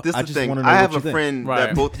to know. This I is the just thing. want to know. I have what a you think. friend Right.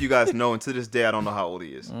 that both of you guys know, and to this day I don't know how old he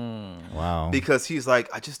is. Wow. Because he's like,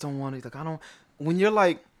 I just don't want to. Like, I don't. When you're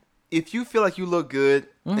like, if you feel like you look good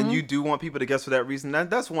and you do want people to guess for that reason,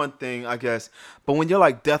 that's one thing, I guess. But when you're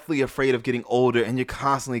like deathly afraid of getting older and you're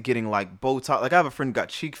constantly getting like Botox, like I have a friend who got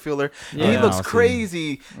cheek filler. And he Yeah, looks I see.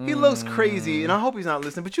 crazy. He looks crazy, and I hope he's not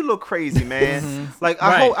listening. But you look crazy, man. Like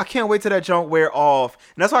Right. I can't wait till that junk wear off,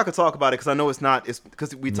 and that's why I could talk about it because I know it's not. It's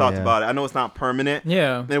because we talked Yeah. about it. I know it's not permanent.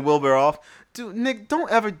 Yeah. And it will wear off. Dude, Nick,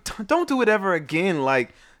 don't do it ever again.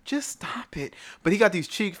 Like, just stop it. But he got these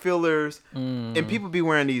cheek fillers, and people be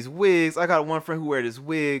wearing these wigs. I got one friend who wear this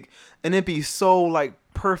wig, and it be so like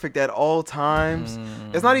perfect at all times.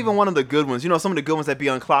 It's not even one of the good ones. You know, some of the good ones that be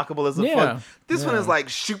unclockable as a Yeah. fuck. This one Yeah. is like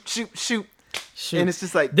shoot, Shoot. and it's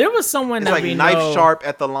just like There was someone it's that like we knife know sharp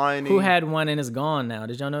at the lining. who had one and is gone now.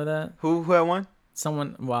 Did y'all know that? who had one?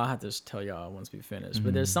 Someone. Well, I have to tell y'all once we finish.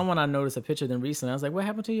 But there's someone I noticed a picture of them recently. I was like, what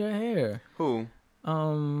happened to your hair? Who?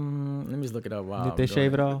 Let me just look it up. Wow. Did they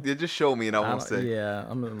shave it off? Yeah, just show me, and I won't say. Yeah,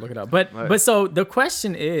 I'm gonna look it up. But Right. but so the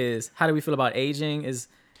question is, how do we feel about aging? Is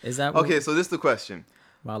that what, Okay, so this is the question.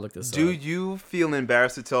 Well, I'll look this Do up. you feel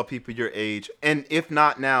embarrassed to tell people your age? And if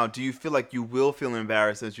not now, do you feel like you will feel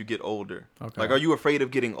embarrassed as you get older? Okay. Like, are you afraid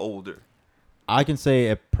of getting older? I can say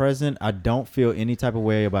at present, I don't feel any type of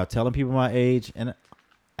way about telling people my age, and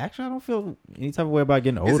actually, I don't feel any type of way about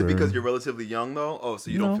getting older. Is it because you're relatively young, though? Oh,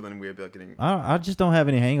 so you don't No. feel any way about getting... I just don't have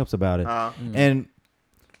any hangups about it. And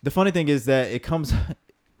the funny thing is that it comes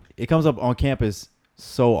up on campus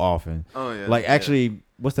so often. Oh, yeah. Like actually,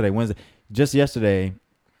 what's today? Wednesday. Just yesterday,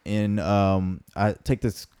 I take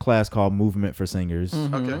this class called Movement for Singers,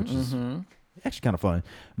 Okay. which is actually kind of fun.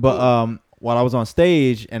 But while I was on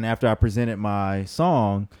stage and after I presented my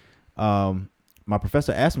song, my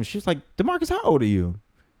professor asked me, she was like, "DeMarcus, how old are you?"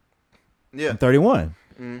 Yeah. I'm 31.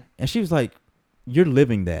 And she was like, "You're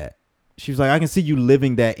living that." She was like, "I can see you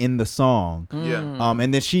living that in the song." Yeah.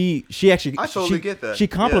 And then she actually, I totally get that. She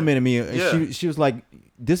complimented me. Yeah. She was like,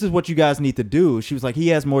 "This is what you guys need to do." She was like, "He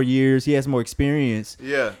has more years. He has more experience."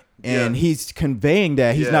 Yeah. And yeah. he's conveying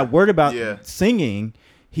that. He's Yeah. not worried about Yeah. singing.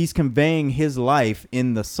 He's conveying his life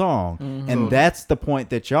in the song. And that's the point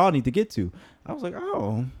that y'all need to get to. I was like,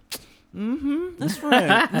 oh, That's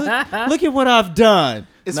right. Look at what I've done.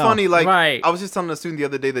 It's funny, like Right. I was just telling a student the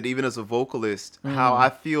other day that even as a vocalist, how I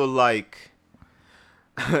feel like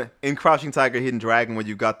in Crouching Tiger, Hidden Dragon, when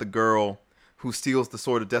you got the girl who steals the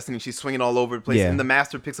sword of destiny, she's swinging all over the place, and the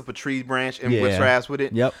master picks up a tree branch and whips her ass with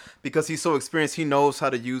it. Yep. Because he's so experienced, he knows how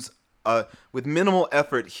to use. With minimal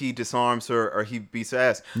effort, he disarms her or he beats her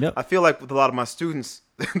ass. Yep. I feel like with a lot of my students,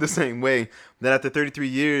 the same way, that after 33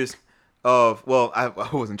 years of, well, I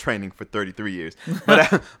wasn't training for 33 years,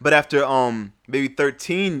 but after maybe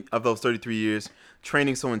 13 of those 33 years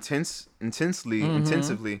training so intensively,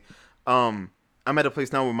 I'm at a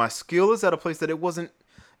place now where my skill is at a place that it wasn't.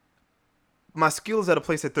 My skill is at a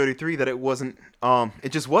place at 33 that it wasn't. It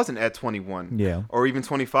just wasn't at 21. Yeah. Or even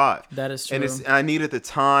 25. That is true. And I needed the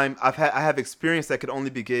time. I have experience that could only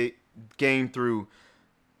be gained through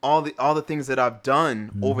all the things that I've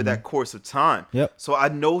done over that course of time. Yep. So I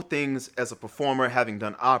know things as a performer, having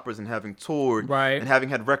done operas and having toured, Right. and having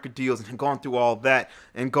had record deals and gone through all that,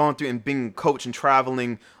 and gone through and being a coach and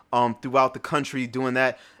traveling throughout the country, doing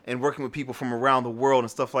that, and working with people from around the world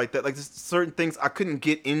and stuff like that. Like just certain things I couldn't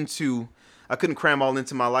get into. I couldn't cram all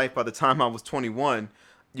into my life by the time I was 21.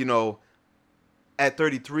 You know, at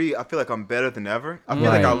 33, I feel like I'm better than ever. I feel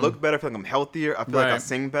like I look better. I feel like I'm healthier. I feel like I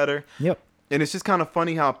sing better. Yep. And it's just kind of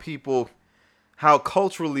funny how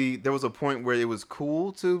culturally there was a point where it was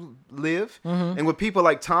cool to live. And with people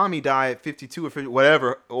like Tommy die at 52 or 50,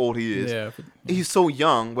 whatever old he is, he's so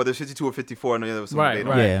young, whether it's 52 or 54, I know there was some debate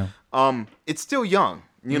on that. Yeah. It's still young,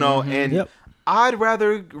 you know, and I'd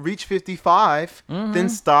rather reach 55 than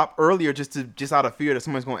stop earlier just out of fear that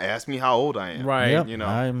someone's going to ask me how old I am. Right. Yep. You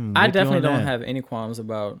know, I definitely don't have any qualms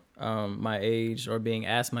about my age or being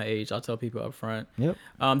asked my age. I'll tell people up front. Yep.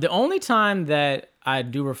 The only time that I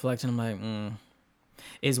do reflect and I'm like,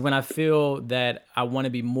 is when I feel that I want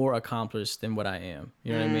to be more accomplished than what I am.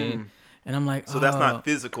 You know what I mean? And I'm like, so that's not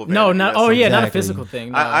physical. No, vanity. not. That's Oh yeah, exactly. not a physical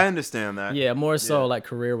thing. No. I understand that. Yeah, more so like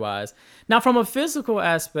career wise. Now, from a physical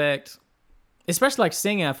aspect, especially like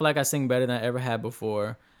singing, I feel like I sing better than I ever had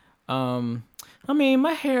before. I mean,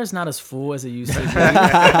 my hair is not as full as it used to be,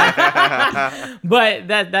 but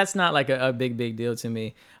that's not like a big deal to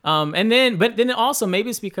me. And then also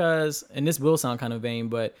maybe it's because, and this will sound kind of vain,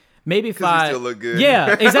 but maybe if you still look good.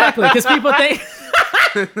 Yeah, exactly, because people think.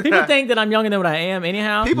 People think that I'm younger than what I am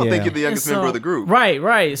anyhow. People think you're the youngest member of the group. Right.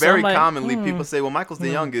 So Very I'm like, commonly, people say, well, Michael's the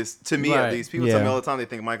youngest. To me, at least. People tell me all the time they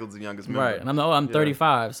think Michael's the youngest member. Right. And I'm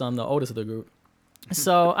 35, so I'm the oldest of the group.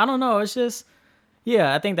 So I don't know. It's just,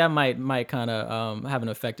 I think that might kind of have an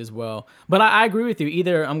effect as well. But I agree with you.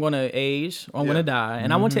 Either I'm going to age or I'm going to die.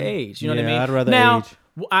 And I want to age. You know what I mean? I'd rather age.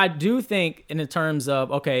 I do think in the terms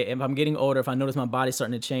of, okay, if I'm getting older, if I notice my body's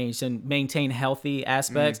starting to change and maintain healthy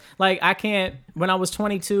aspects, like I can't, when I was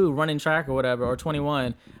 22 running track or whatever, or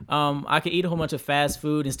 21, I could eat a whole bunch of fast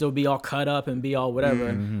food and still be all cut up and be all whatever.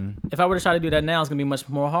 If I were to try to do that now, it's going to be much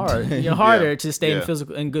more harder to stay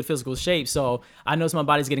in good physical shape. So I notice my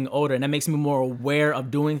body's getting older, and that makes me more aware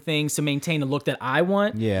of doing things to maintain the look that I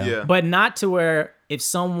want. Yeah. But not to where if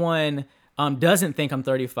someone doesn't think I'm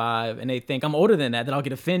 35 and they think I'm older than that I'll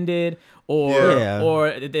get offended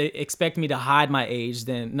or they expect me to hide my age,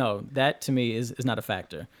 then no, that to me is not a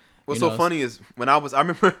factor. What's so funny is I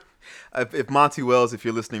remember if Monty Wells, if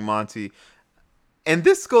you're listening, Monty, and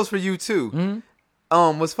this goes for you too.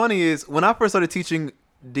 What's funny is when I first started teaching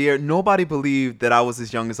Dear, nobody believed that I was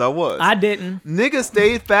as young as I was. I didn't. Niggas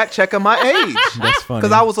stayed fact checking my age. That's funny.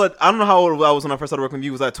 Because I was like, I don't know how old I was when I first started working with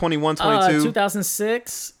you. Was like 21, 22?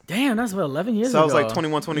 2006. Damn, that's about 11 years ago. So I was like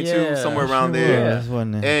 21, 22, somewhere around there.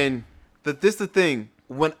 And this is the thing.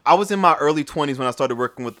 When I was in my early 20s, when I started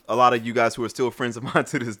working with a lot of you guys who are still friends of mine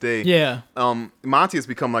to this day. Yeah. Monty has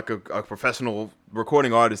become like a professional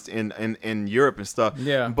recording artist in Europe and stuff.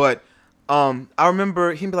 Yeah. But I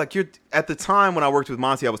remember him be like, at the time when I worked with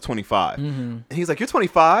Monty, I was 25. And he's like, you're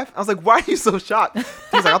 25? I was like, why are you so shocked?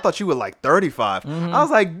 He's like, I thought you were like 35. I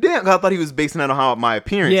was like, damn. I thought he was basing that on how my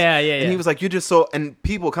appearance. Yeah. And he was like, you're just so, and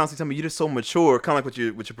people constantly tell me, you're just so mature, kind of like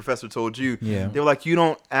what your professor told you. Yeah. They were like, you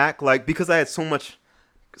don't act like, because I had so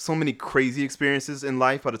many crazy experiences in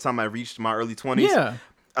life by the time I reached my early 20s. Yeah.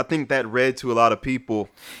 I think that read to a lot of people.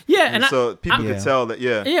 Yeah, and so people could tell that.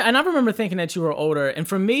 Yeah, and I remember thinking that you were older, and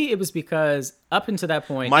for me, it was because up until that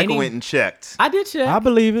point, Michael went and checked. I did check. I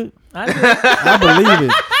believe it. I did. I believe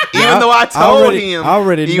it. Even though I told him.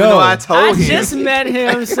 Even though I told him. I just met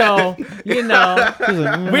him, so we didn't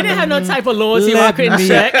have no type of loyalty. I couldn't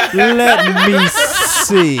check. Let me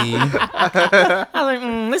see. I was like,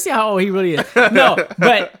 let's see how old he really is. No,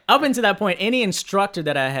 but up until that point, any instructor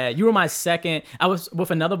that I had, you were my second. I was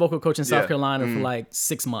with another vocal coach in South Carolina for like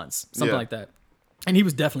 6 months, something like that. And he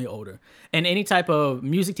was definitely older. And any type of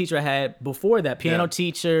music teacher I had before that, piano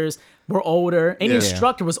teachers were older. Any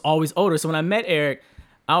instructor was always older. So when I met Eric,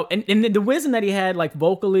 and the wisdom that he had, like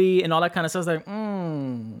vocally and all that kind of stuff, I was like,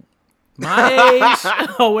 my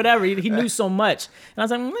age or whatever. He knew so much. And I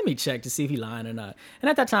was like, let me check to see if he lying or not. And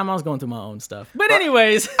at that time, I was going through my own stuff. But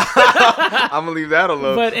anyways. I'm going to leave that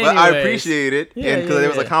alone. But I appreciate it. Yeah, and because there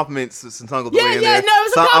was a compliment singled yeah, away in there. No, it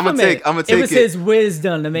was a compliment. I'm going to take it. It was his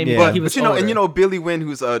wisdom that made me think he was older. And you know, Billy Wynn,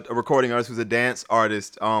 who's a recording artist, who's a dance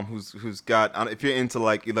artist, who's got, if you're into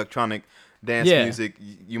like electronic dance music,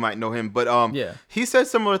 you might know him, but he said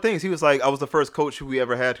similar things. He was like, I was the first coach who we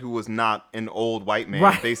ever had who was not an old white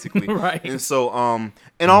man, basically. Right. And so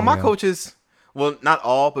and all my coaches, well, not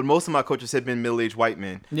all, but most of my coaches had been middle-aged white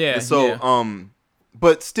men. Yeah. And so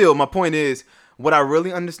but still, my point is, what I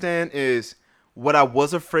really understand is what I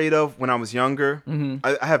was afraid of when I was younger.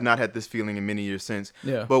 I have not had this feeling in many years since.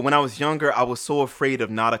 Yeah. But when I was younger, I was so afraid of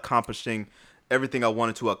not accomplishing everything I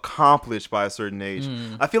wanted to accomplish by a certain age.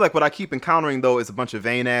 I feel like what I keep encountering, though, is a bunch of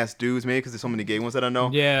vain-ass dudes, maybe because there's so many gay ones that I know,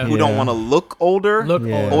 who don't want to look older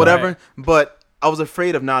or whatever. Right. But I was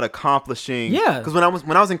afraid of not accomplishing. Yeah. Because when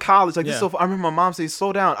I was in college, like this, I remember my mom saying,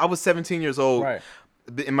 "Slow down." I was 17 years old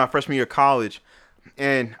in my freshman year of college,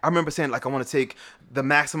 and I remember saying, like, I want to take the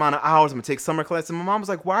max amount of hours. I'm gonna take summer class, and my mom was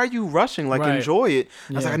like, "Why are you rushing? Like, enjoy it."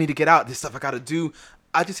 I was like, "I need to get out. This stuff I got to do."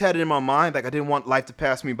 I just had it in my mind, like I didn't want life to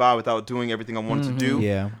pass me by without doing everything I wanted to do.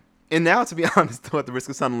 Yeah. And now, to be honest, though, at the risk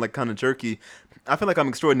of sounding like kind of jerky, I feel like I'm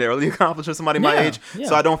extraordinarily accomplished for somebody my age,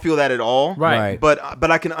 so I don't feel that at all. Right.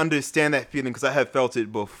 But I can understand that feeling because I have felt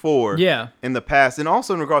it before. In the past, and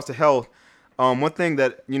also in regards to health, one thing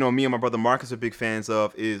that me and my brother Marcus are big fans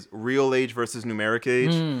of is real age versus numeric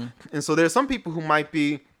age, and so there's some people who might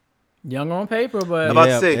be young on paper, but I'm about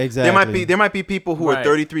to say there might be people who are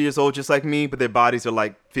 33 years old just like me, but their bodies are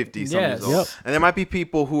like 50 some years old. And there might be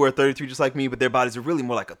people who are 33 just like me, but their bodies are really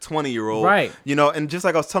more like a 20-year-old. Right. And just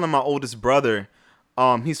like I was telling my oldest brother,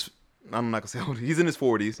 I'm not gonna say old, he's in his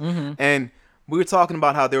 40s, and we were talking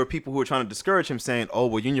about how there were people who were trying to discourage him, saying, "Oh,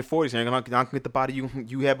 well, you're in your 40s, you're not gonna get the body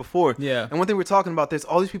you had before." Yeah. And one thing we're talking about, there's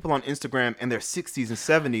all these people on Instagram in their 60s and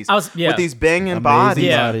 70s with these banging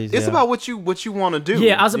bodies. It's about what you want to do.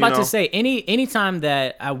 Yeah, I was about to say any time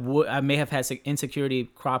that I may have had insecurity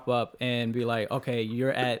crop up and be like, okay,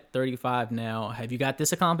 you're at 35 now. Have you got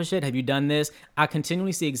this accomplished yet? Have you done this? I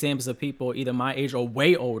continually see examples of people either my age or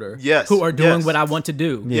way older who are doing what I want to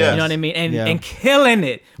do. You know what I mean? And killing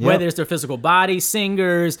it, whether it's their physical body,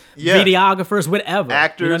 singers, videographers, whatever.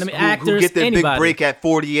 Actors, you know what I mean? Actors, who get their big break at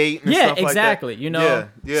 48 and stuff exactly. like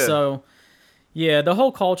that. So, the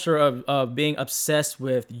whole culture of being obsessed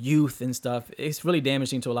with youth and stuff, it's really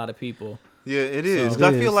damaging to a lot of people. Yeah, it is.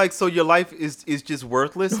 I feel like your life is just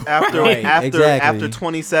worthless after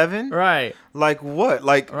 27. Right. Like what?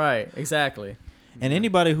 Like right. Exactly. And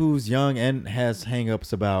anybody who's young and has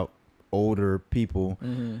hangups about older people,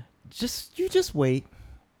 just wait.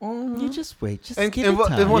 You just wait. Just give it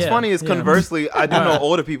time. And what's funny is conversely, I do know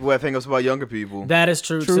older people who have hangups about younger people. That is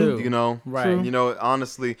true too. Right.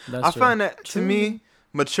 Honestly, I find that to me,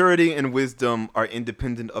 maturity and wisdom are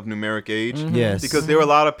independent of numeric age. Yes. Because there are a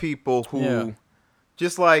lot of people who,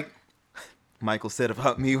 just like Michael said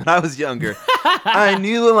about me when I was younger, I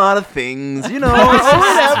knew a lot of things, or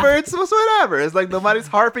whatever. It's whatever. It's like nobody's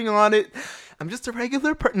harping on it. I'm just a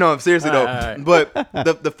regular person. No, seriously though. Right.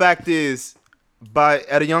 But the fact is,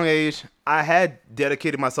 at a young age, I had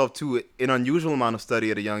dedicated myself to an unusual amount of study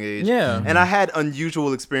at a young age. Yeah. And I had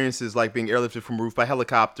unusual experiences like being airlifted from roof by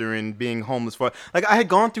helicopter and being homeless like I had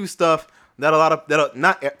gone through stuff that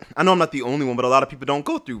I know I'm not the only one, but a lot of people don't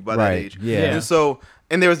go through by that age. Yeah. And so,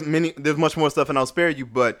 and there's much more stuff, and I'll spare you,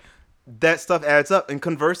 but that stuff adds up. And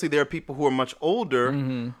conversely, there are people who are much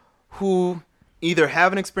older who either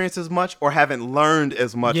haven't experienced as much or haven't learned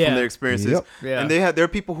as much from their experiences. Yep. Yeah. And there are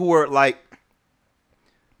people who are like,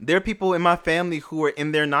 there are people in my family who are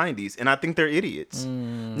in their 90s, and I think they're idiots.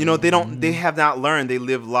 They have not learned. They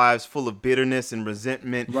live lives full of bitterness and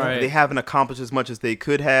resentment. Right. They haven't accomplished as much as they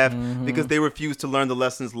could have because they refuse to learn the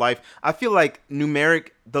lessons life. I feel like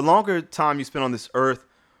the longer time you spend on this earth,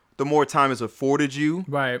 the more time is afforded you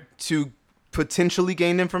to potentially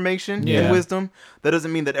gain information and wisdom. That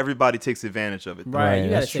doesn't mean that everybody takes advantage of it. Right. You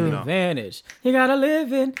got to take advantage. You got to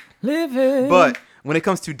live it. But when it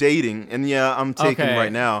comes to dating, and I'm taking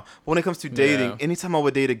right now. But when it comes to dating, anytime I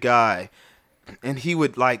would date a guy, and he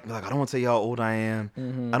would like I don't want to tell you how old I am.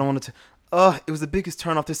 I don't want to. It was the biggest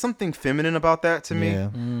turnoff. There's something feminine about that to me.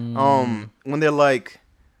 When they're like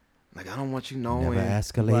I don't want you knowing. Never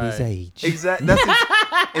ask a lady's age. Exactly.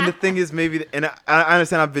 And the thing is, maybe, and I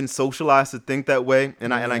understand I've been socialized to think that way,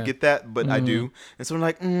 and I get that, but I do. And so I'm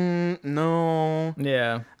like, no.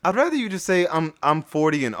 Yeah. I'd rather you just say I'm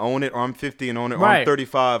 40 and own it, or I'm 50 and own it, or Right. I'm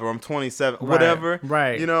 35, or I'm 27, Right. whatever.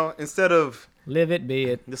 Right. You know, instead of Live it, be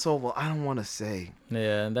it. this whole, well, I don't want to say.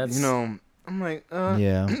 Yeah, that's... You know, I'm like,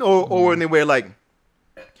 Yeah. Or when they wear like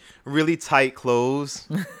really tight clothes,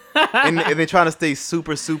 and they're trying to stay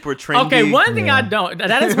super, super trendy. Okay, one thing I don't...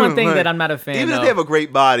 That is one thing Like, that I'm not a fan of. even if they have a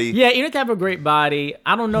great body. Yeah, even if they have a great body,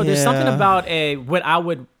 I don't know. There's something Yeah. about what I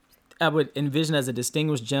would envision as a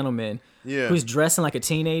distinguished gentleman Yeah. who's dressing like a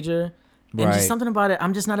teenager. And Right. just something about it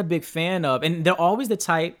I'm just not a big fan of. And they're always the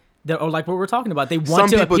type that are like what we're talking about. They want Some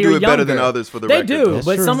to people appear do it better than younger. others, for the they record. do, That's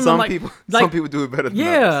but true. some of them like some people do it better than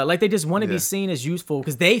yeah, others. like they just want to Yeah. be seen as useful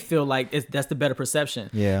because they feel like that's the better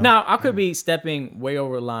perception. Yeah. Now I could be stepping way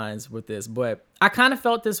over lines with this, but I kind of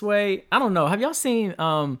felt this way. I don't know. Have y'all seen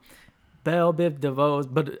Belle Biv DeVoe's?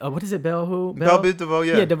 But what is it? Belle who? Belle Biv DeVoe,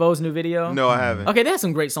 yeah. Yeah, DeVoe's new video. No, I haven't. Okay, they had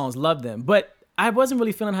some great songs. Love them, but I wasn't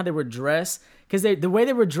really feeling how they were dressed because the way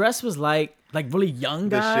they were dressed was like really young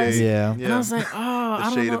The guys. shade. Yeah. And I was like, oh, I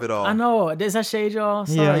don't shade know. of it all. I know. Is that shade, y'all?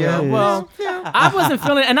 Sorry, Yeah, y'all. it is. Well, I wasn't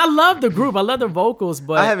feeling it. And I love the group. I love the vocals,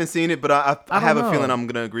 but I haven't seen it, but I have don't a know. feeling I'm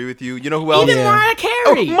gonna agree with you. You know who else? even Yeah. Mariah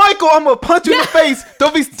Oh, Carey. Michael, I'm gonna punch you in the face.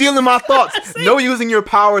 Don't be stealing my thoughts. No using your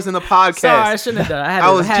powers in the podcast. Sorry, I shouldn't have done.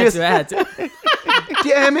 I had to.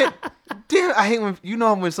 Damn it. Damn, I hate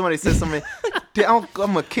when somebody says something. I'm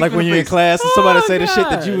gonna kick Like you when in you're the in face. class and somebody Oh, say the shit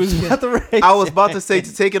that you was gosh. about to raise. I was about to say,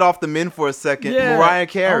 to take it off the men for a second, Yeah. Mariah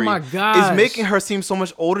Carey Oh my gosh. is making her seem so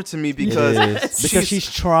much older to me because Yes. Because she's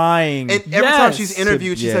trying. and every time Yes. she's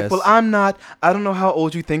interviewed, she's Yes. like, "Well, I don't know how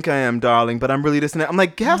old you think I am, darling, but I'm really this and that." I'm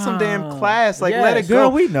like, have some damn Wow. class, like let Yes. it go.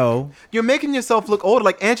 Girl, we know. You're making yourself look older,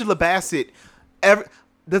 like Angela Bassett.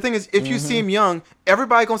 The thing is, if you seem young,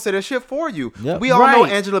 everybody gonna say that shit for you. Yep. We all know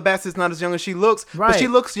Right. Angela Bassett's not as young as she looks, but Right. she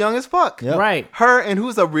looks young as fuck. Yep. Right. Her and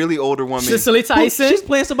who's a really older woman? Cicely Tyson. She's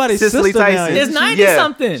playing somebody's Cicely sister now. Tyson. It's isn't 90 Yeah.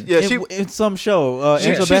 something. Yeah, she, in some show.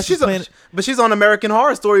 Angela Bassett's she's playing. but she's on American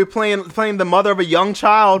Horror Story playing the mother of a young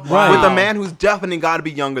child Wow. with a man who's definitely got to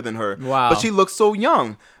be younger than her. Wow. But she looks so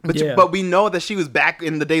young. But Yeah. but we know that she was back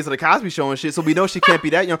in the days of the Cosby Show and shit, so we know she can't be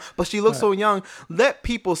that young. But she looks so young. Let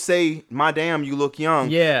people say, "My damn, you look young."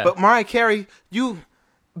 Yeah. But Mariah Carey,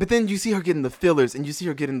 but then you see her getting the fillers, and you see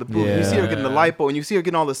her getting the boob, you see her getting the Yeah. lipo, and you see her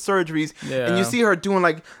getting all the surgeries, and Yeah. you see her doing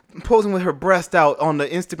like posing with her breast out on the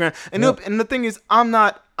Instagram. And Yep. and the thing is, I'm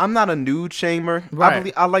not a nude shamer.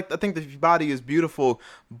 Right. I think the body is beautiful,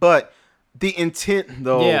 but the intent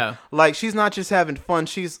though, Yeah. like she's not just having fun.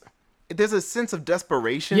 There's a sense of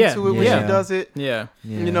desperation Yeah. to it when Yeah. she does it. Yeah.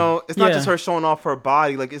 Yeah. You know, it's not Yeah. just her showing off her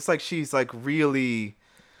body. Like it's like she's like really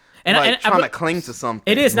And trying to cling to something.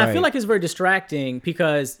 It is, and I feel Right. like it's very distracting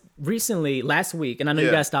because last week, and I know you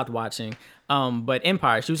Yeah. guys stopped watching, but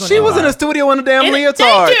Empire, she was on She was in Empire. a studio in a damn And leotard.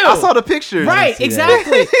 thank you. I saw the pictures. Right, see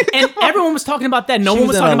exactly. And everyone was talking about that. No She one was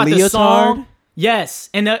was in talking a about the leotard? song. Yes,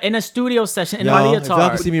 in a studio session in my Y'all, if y'all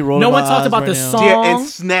leotard. could see me rolling no one my talked eyes about right the now. song. Yeah, and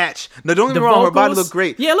Snatch. Now, don't get me The wrong, her body vocals? looked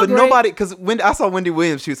great. Yeah, it but looked great. nobody, because I saw Wendy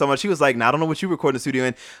Williams, she was talking about, she was like, "Nah, I don't know what you record in the studio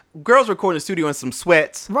in." Girls record in the studio in some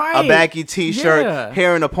sweats, Right. a baggy t-shirt, Yeah.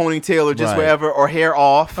 hair in a ponytail or just Right. wherever, or hair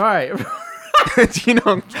off, All right. you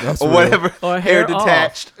know, That's or real. whatever, Or hair hair off.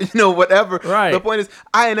 detached, you know, whatever. Right. The point is,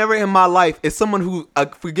 I ain't never in my life, as someone who,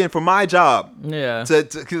 again, for my job, Yeah.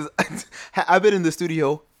 because I've been in the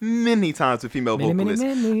studio many times with female Many, many,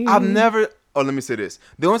 vocalists. many. I've never. Oh, let me say this.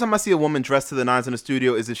 The only time I see a woman dressed to the nines in the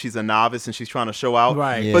studio is if she's a novice and she's trying to show out.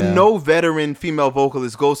 Right. Yeah. But no veteran female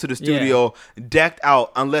vocalist goes to the studio decked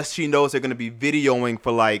out unless she knows they're going to be videoing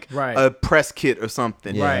for like Right. a press kit or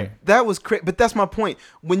something. Yeah. Right. That was crazy. But that's my point.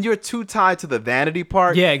 When you're too tied to the vanity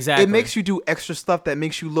part, Yeah, exactly. it makes you do extra stuff that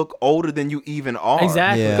makes you look older than you even are.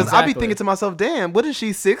 Exactly. Yeah. Because I be exactly. thinking to myself, damn, what is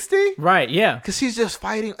she, 60? Right, yeah. Because she's just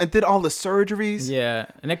fighting and did all the surgeries. Yeah.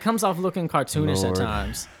 And it comes off looking cartoonish Lord. at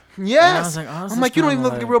times. Yes. I was like, oh, this I'm is like, you don't kinda even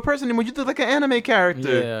look like a real person anymore. You look like an anime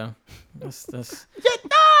character. Yeah. That's You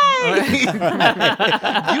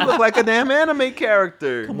look like a damn anime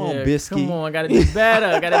character. Come on, yeah, Bisky. Come on, I gotta do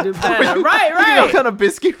better. Gotta do better. Right, Look at what right. kind of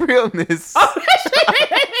biscuit realness.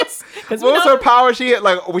 Because What was her power? She had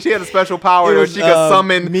she had a special power where she could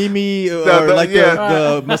summon. Mimi or the- like yeah.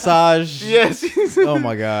 the massage. Yeah, she's, Oh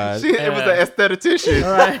my god. it was an aesthetician.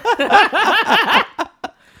 Right.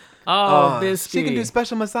 Oh, Bisky. She can do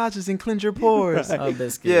special massages and cleanse your pores. Oh,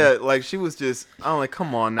 Bisky. Yeah, like she was just. I'm like,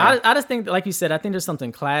 come on now. I just think, like you said, I think there's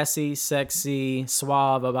something classy, sexy,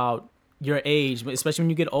 suave about your age, especially when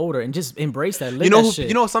you get older, and just embrace that. Live that shit.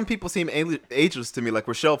 You know, some people seem ageless to me. Like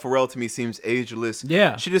Rochelle Farrell to me seems ageless.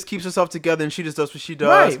 Yeah. She just keeps herself together and she just does what she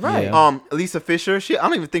does. Right. Yeah. Lisa Fisher, I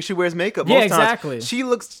don't even think she wears makeup. Yeah, Most times. exactly. She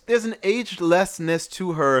looks. There's an agelessness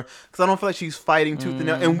to her because I don't feel like she's fighting tooth and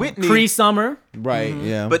nail. And Whitney, Cree Summer. Right.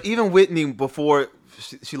 Yeah. but even Whitney before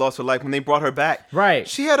she lost her life, when they brought her back, Right.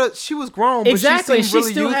 She was grown, Exactly. but she seemed She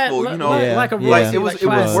really still had youthful. like, You know, like a Yeah. like Rosie, it was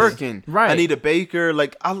classy. working. Right. Anita Baker,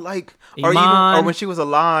 like I like, or Iman. when she was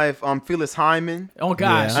alive, Phyllis Hyman. Oh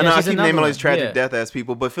gosh. Yeah. I know I she's keep another naming all one. these tragic Yeah. death ass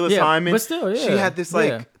people, but Phyllis Yeah, Hyman, but still, she yeah. had this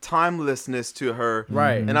Yeah. timelessness to her,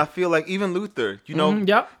 Right. And I feel like even Luther, you know,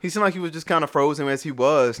 Yep. he seemed like he was just kind of frozen as he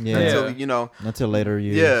was Yeah. until you know, Until later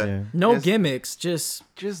years. Yeah. Yeah. No Yes. gimmicks. Just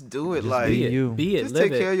do it, Just like be be it. you. Be it. just Live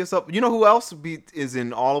take care it. of yourself. You know who else is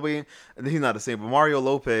in all the way? He's not the same, but Mario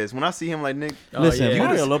Lopez. When I see him, like Nick, Oh, Listen, yeah.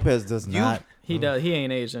 Mario just- Lopez does not. He does. He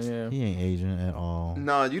ain't Asian. Yeah. He ain't Asian at all.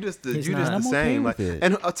 no, you just He's the not. I'm okay same. Like, with it.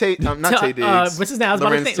 and Tate, not Tate Diggs. What's his name? I was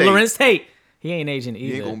about to say Lorenz Tate. He ain't Asian He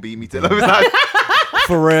ain't either. gonna beat me till it's not.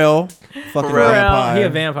 Pharrell, fucking Pharrell. vampire. He a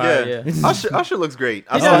vampire. Yeah. Usher looks great.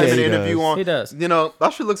 I He saw does. him in He an interview does. on. He does. You know,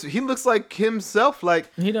 Usher looks like himself. Like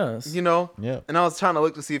He does. you know. Yep. And I was trying to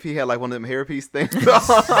look to see if he had like one of them hairpiece things.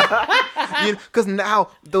 Because now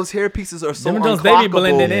those hairpieces are so Them Jones, they be unclockable.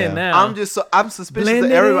 blending Yeah. in now. I'm suspicious Blend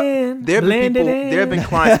of it everybody. in, There have been blend it people. in. There have been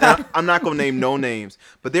clients. and I'm not gonna name no names,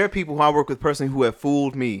 but there are people who I work with personally who have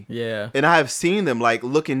fooled me. Yeah. And I have seen them like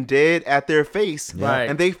looking dead at their face, Right.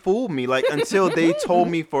 and they fooled me like until they told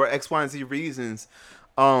me for X, Y, and Z reasons.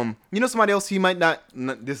 You know somebody else. He might not.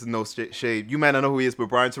 This is no shade. You might not know who he is, but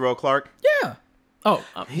Brian Terrell Clark. Yeah. Oh.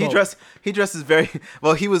 He well, dresses very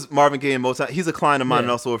well. He was Marvin Gaye in Motown. He's a client of mine Yeah.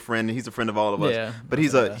 and also a friend, and he's a friend of all of us. Yeah, But I he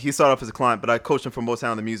know that. started off as a client, but I coached him for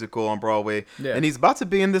Motown the musical on Broadway, Yeah. and he's about to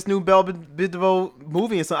be in this new Belle Biv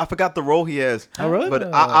movie. And so I forgot the role he has. Oh, really? But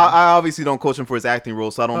I obviously don't coach him for his acting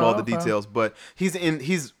role, so I don't know all the okay. details. But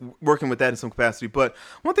he's working with that in some capacity. But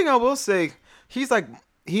one thing I will say,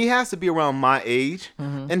 he has to be around my age,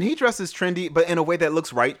 and he dresses trendy, but in a way that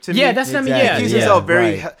looks right to me. Yeah, that's what I mean. Yeah. Exactly. He's yeah. himself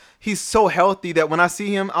very. right. He's so healthy that when I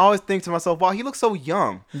see him, I always think to myself, "Wow, he looks so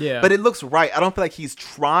young." Yeah. But it looks right. I don't feel like he's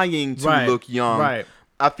trying to Right. look young. Right.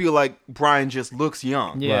 I feel like Brian just looks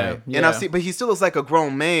young. Yeah. Right. Yeah. And I see, but he still looks like a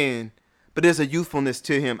grown man. But there's a youthfulness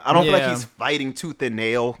to him. I don't feel like Yeah. he's fighting tooth and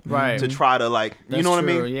nail Right. to try to like. You That's know what I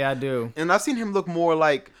true. mean? Yeah, I do. And I've seen him look more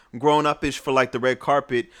like grown up-ish for like the red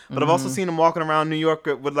carpet, but I've also Mm-hmm. seen him walking around New York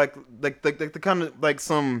with like the kind of like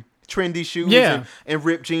some trendy shoes Yeah. and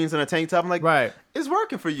ripped jeans and a tank top. I'm like, Right. it's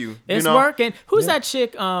working for you. It's you know? working. Who's that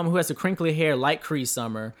chick who has the crinkly hair like Cree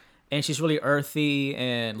Summer? And she's really earthy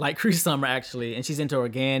and like Cree Summer, actually. And she's into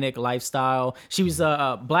organic lifestyle. She was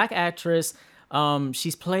a black actress.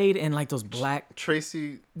 She's played in like those black.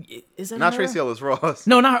 Tracy, Is it not her? Tracy Ellis Ross.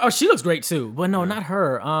 No, not her. Oh, she looks great too. But no, not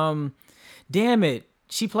her. Damn it.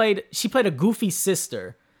 She played a goofy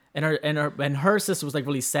sister. And her sister was like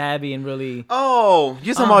really savvy and really. Oh,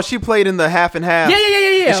 you're talking about she played in the Half and Half. Yeah.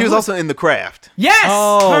 And she was also in The Craft. Yes,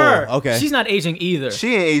 Oh, her. okay. She's not aging either.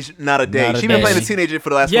 She ain't aged not a day. Not a She's been day. playing a teenager for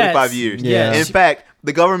the last Yes. 45 years. Yeah. In fact,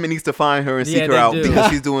 the government needs to find her and Yeah, seek her they out do.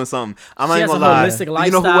 because she's doing something. I'm not She even has a gonna lie. holistic But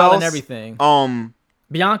you know who lifestyle else? and everything.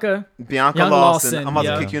 Bianca Bianca Young Lawson. Lawson, I'm about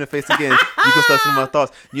yeah. to kick you in the face again. You can start some of my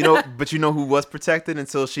thoughts. You know, but you know who was protected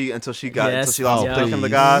until she Yes. lost Oh, faith in the please.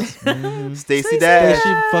 gods? Stacey Dash.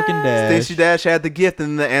 Stacey fucking Dash. Stacey Dash had the gift,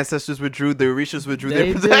 and the ancestors withdrew. The Orishas withdrew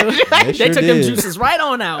They their protection. They sure took them did. juices right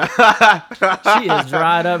on out. She is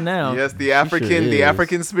dried up now. Yes, the African is.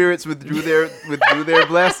 African spirits withdrew their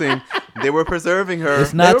blessing. They were preserving her.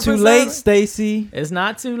 It's not were too preserving- late, Stacy. It's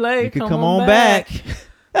not too late. You can come on back.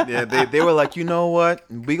 Yeah, they were like, you know what?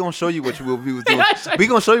 We gonna show you what we was doing. We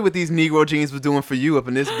gonna show you what these Negro jeans was doing for you up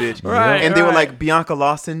in this bitch. Right, And they were right. like, Bianca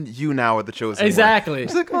Lawson, you now are the chosen one. Exactly.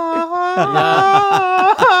 She's like,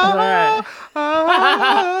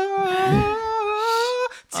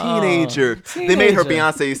 teenager. They made her Teenager.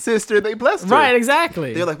 Beyonce's sister. They blessed her. Right,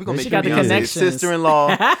 exactly. They're like, we're gonna She make got you the Beyonce's connections. sister-in-law.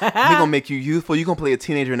 We're gonna make you youthful. You're gonna play a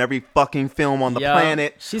teenager in every fucking film on the Yeah.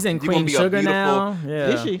 planet. She's in You're gonna Queen be a Sugar beautiful- now. Yeah.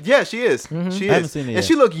 Is she? Yeah, she is. She I is. haven't seen it And yet.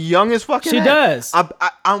 she look young as fucking She heck. does.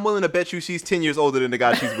 I'm willing to bet you she's 10 years older than the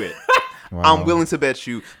guy she's with. Wow. I'm willing to bet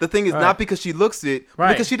you. The thing is Right. not because she looks it, but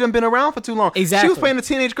Right. because she done been around for too long. She Exactly. was playing a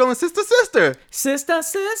teenage girl in Sister Sister. Sister.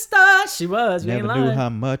 She was. We ain't Never knew lying. how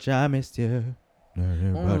much I missed you. Now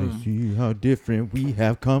everybody see how different we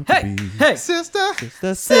have come to Hey, be. hey. Sister,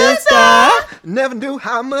 Sister. never knew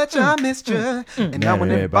how much I missed you. And now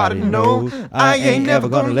when everybody everybody knows, knows I ain't never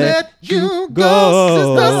gonna let you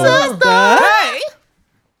go. Sister, sister. Hey.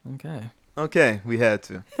 Okay. Okay, we had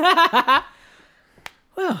to.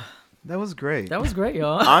 That was great. That was great,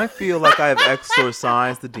 y'all. I feel like I have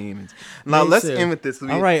exorcised the demons. Now Me let's too. end with this.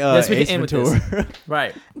 All right, Yes, we can Ace end with Ventura.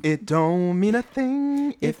 Right. It don't mean a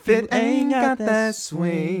thing if it ain't got that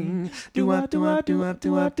swing. Do up, do up, do up,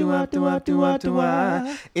 do up, do up, do up, do up, do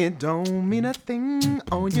up. It don't mean a thing.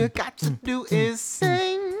 All you got to do is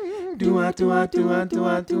sing. Do up, do up, do up, do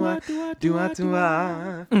up, do up, do up, do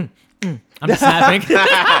up. I'm just snapping.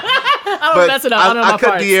 I'm messing up. I don't know I my cut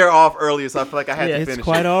parts. the air off earlier, so I feel like I had to It's finish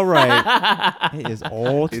quite it. all right. It is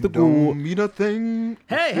all to the It good. don't mean a thing.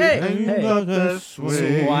 Hey, hey, Ain't hey. got that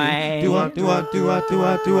swing. Swang. Do up, do up, do up, do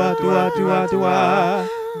up, do up, do up, do up, do up.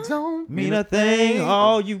 Don't Mean a thing.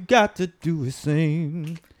 All you got to do is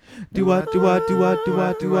sing. Do up, do up, do up, do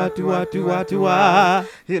up, do up, do up, do up, do up.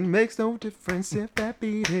 It makes no difference if that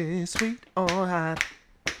beat is sweet or hot.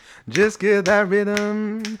 Just get that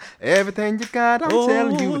rhythm. Everything you got, I'm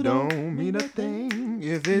telling you, don't mean a thing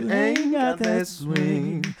if it ain't got that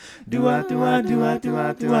swing. Do up, do up, do up, do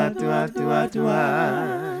up, do up, do up, do up, do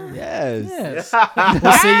up. Yes. Yes.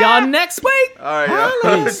 We'll see y'all next week. All right,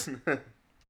 y'all. Peace.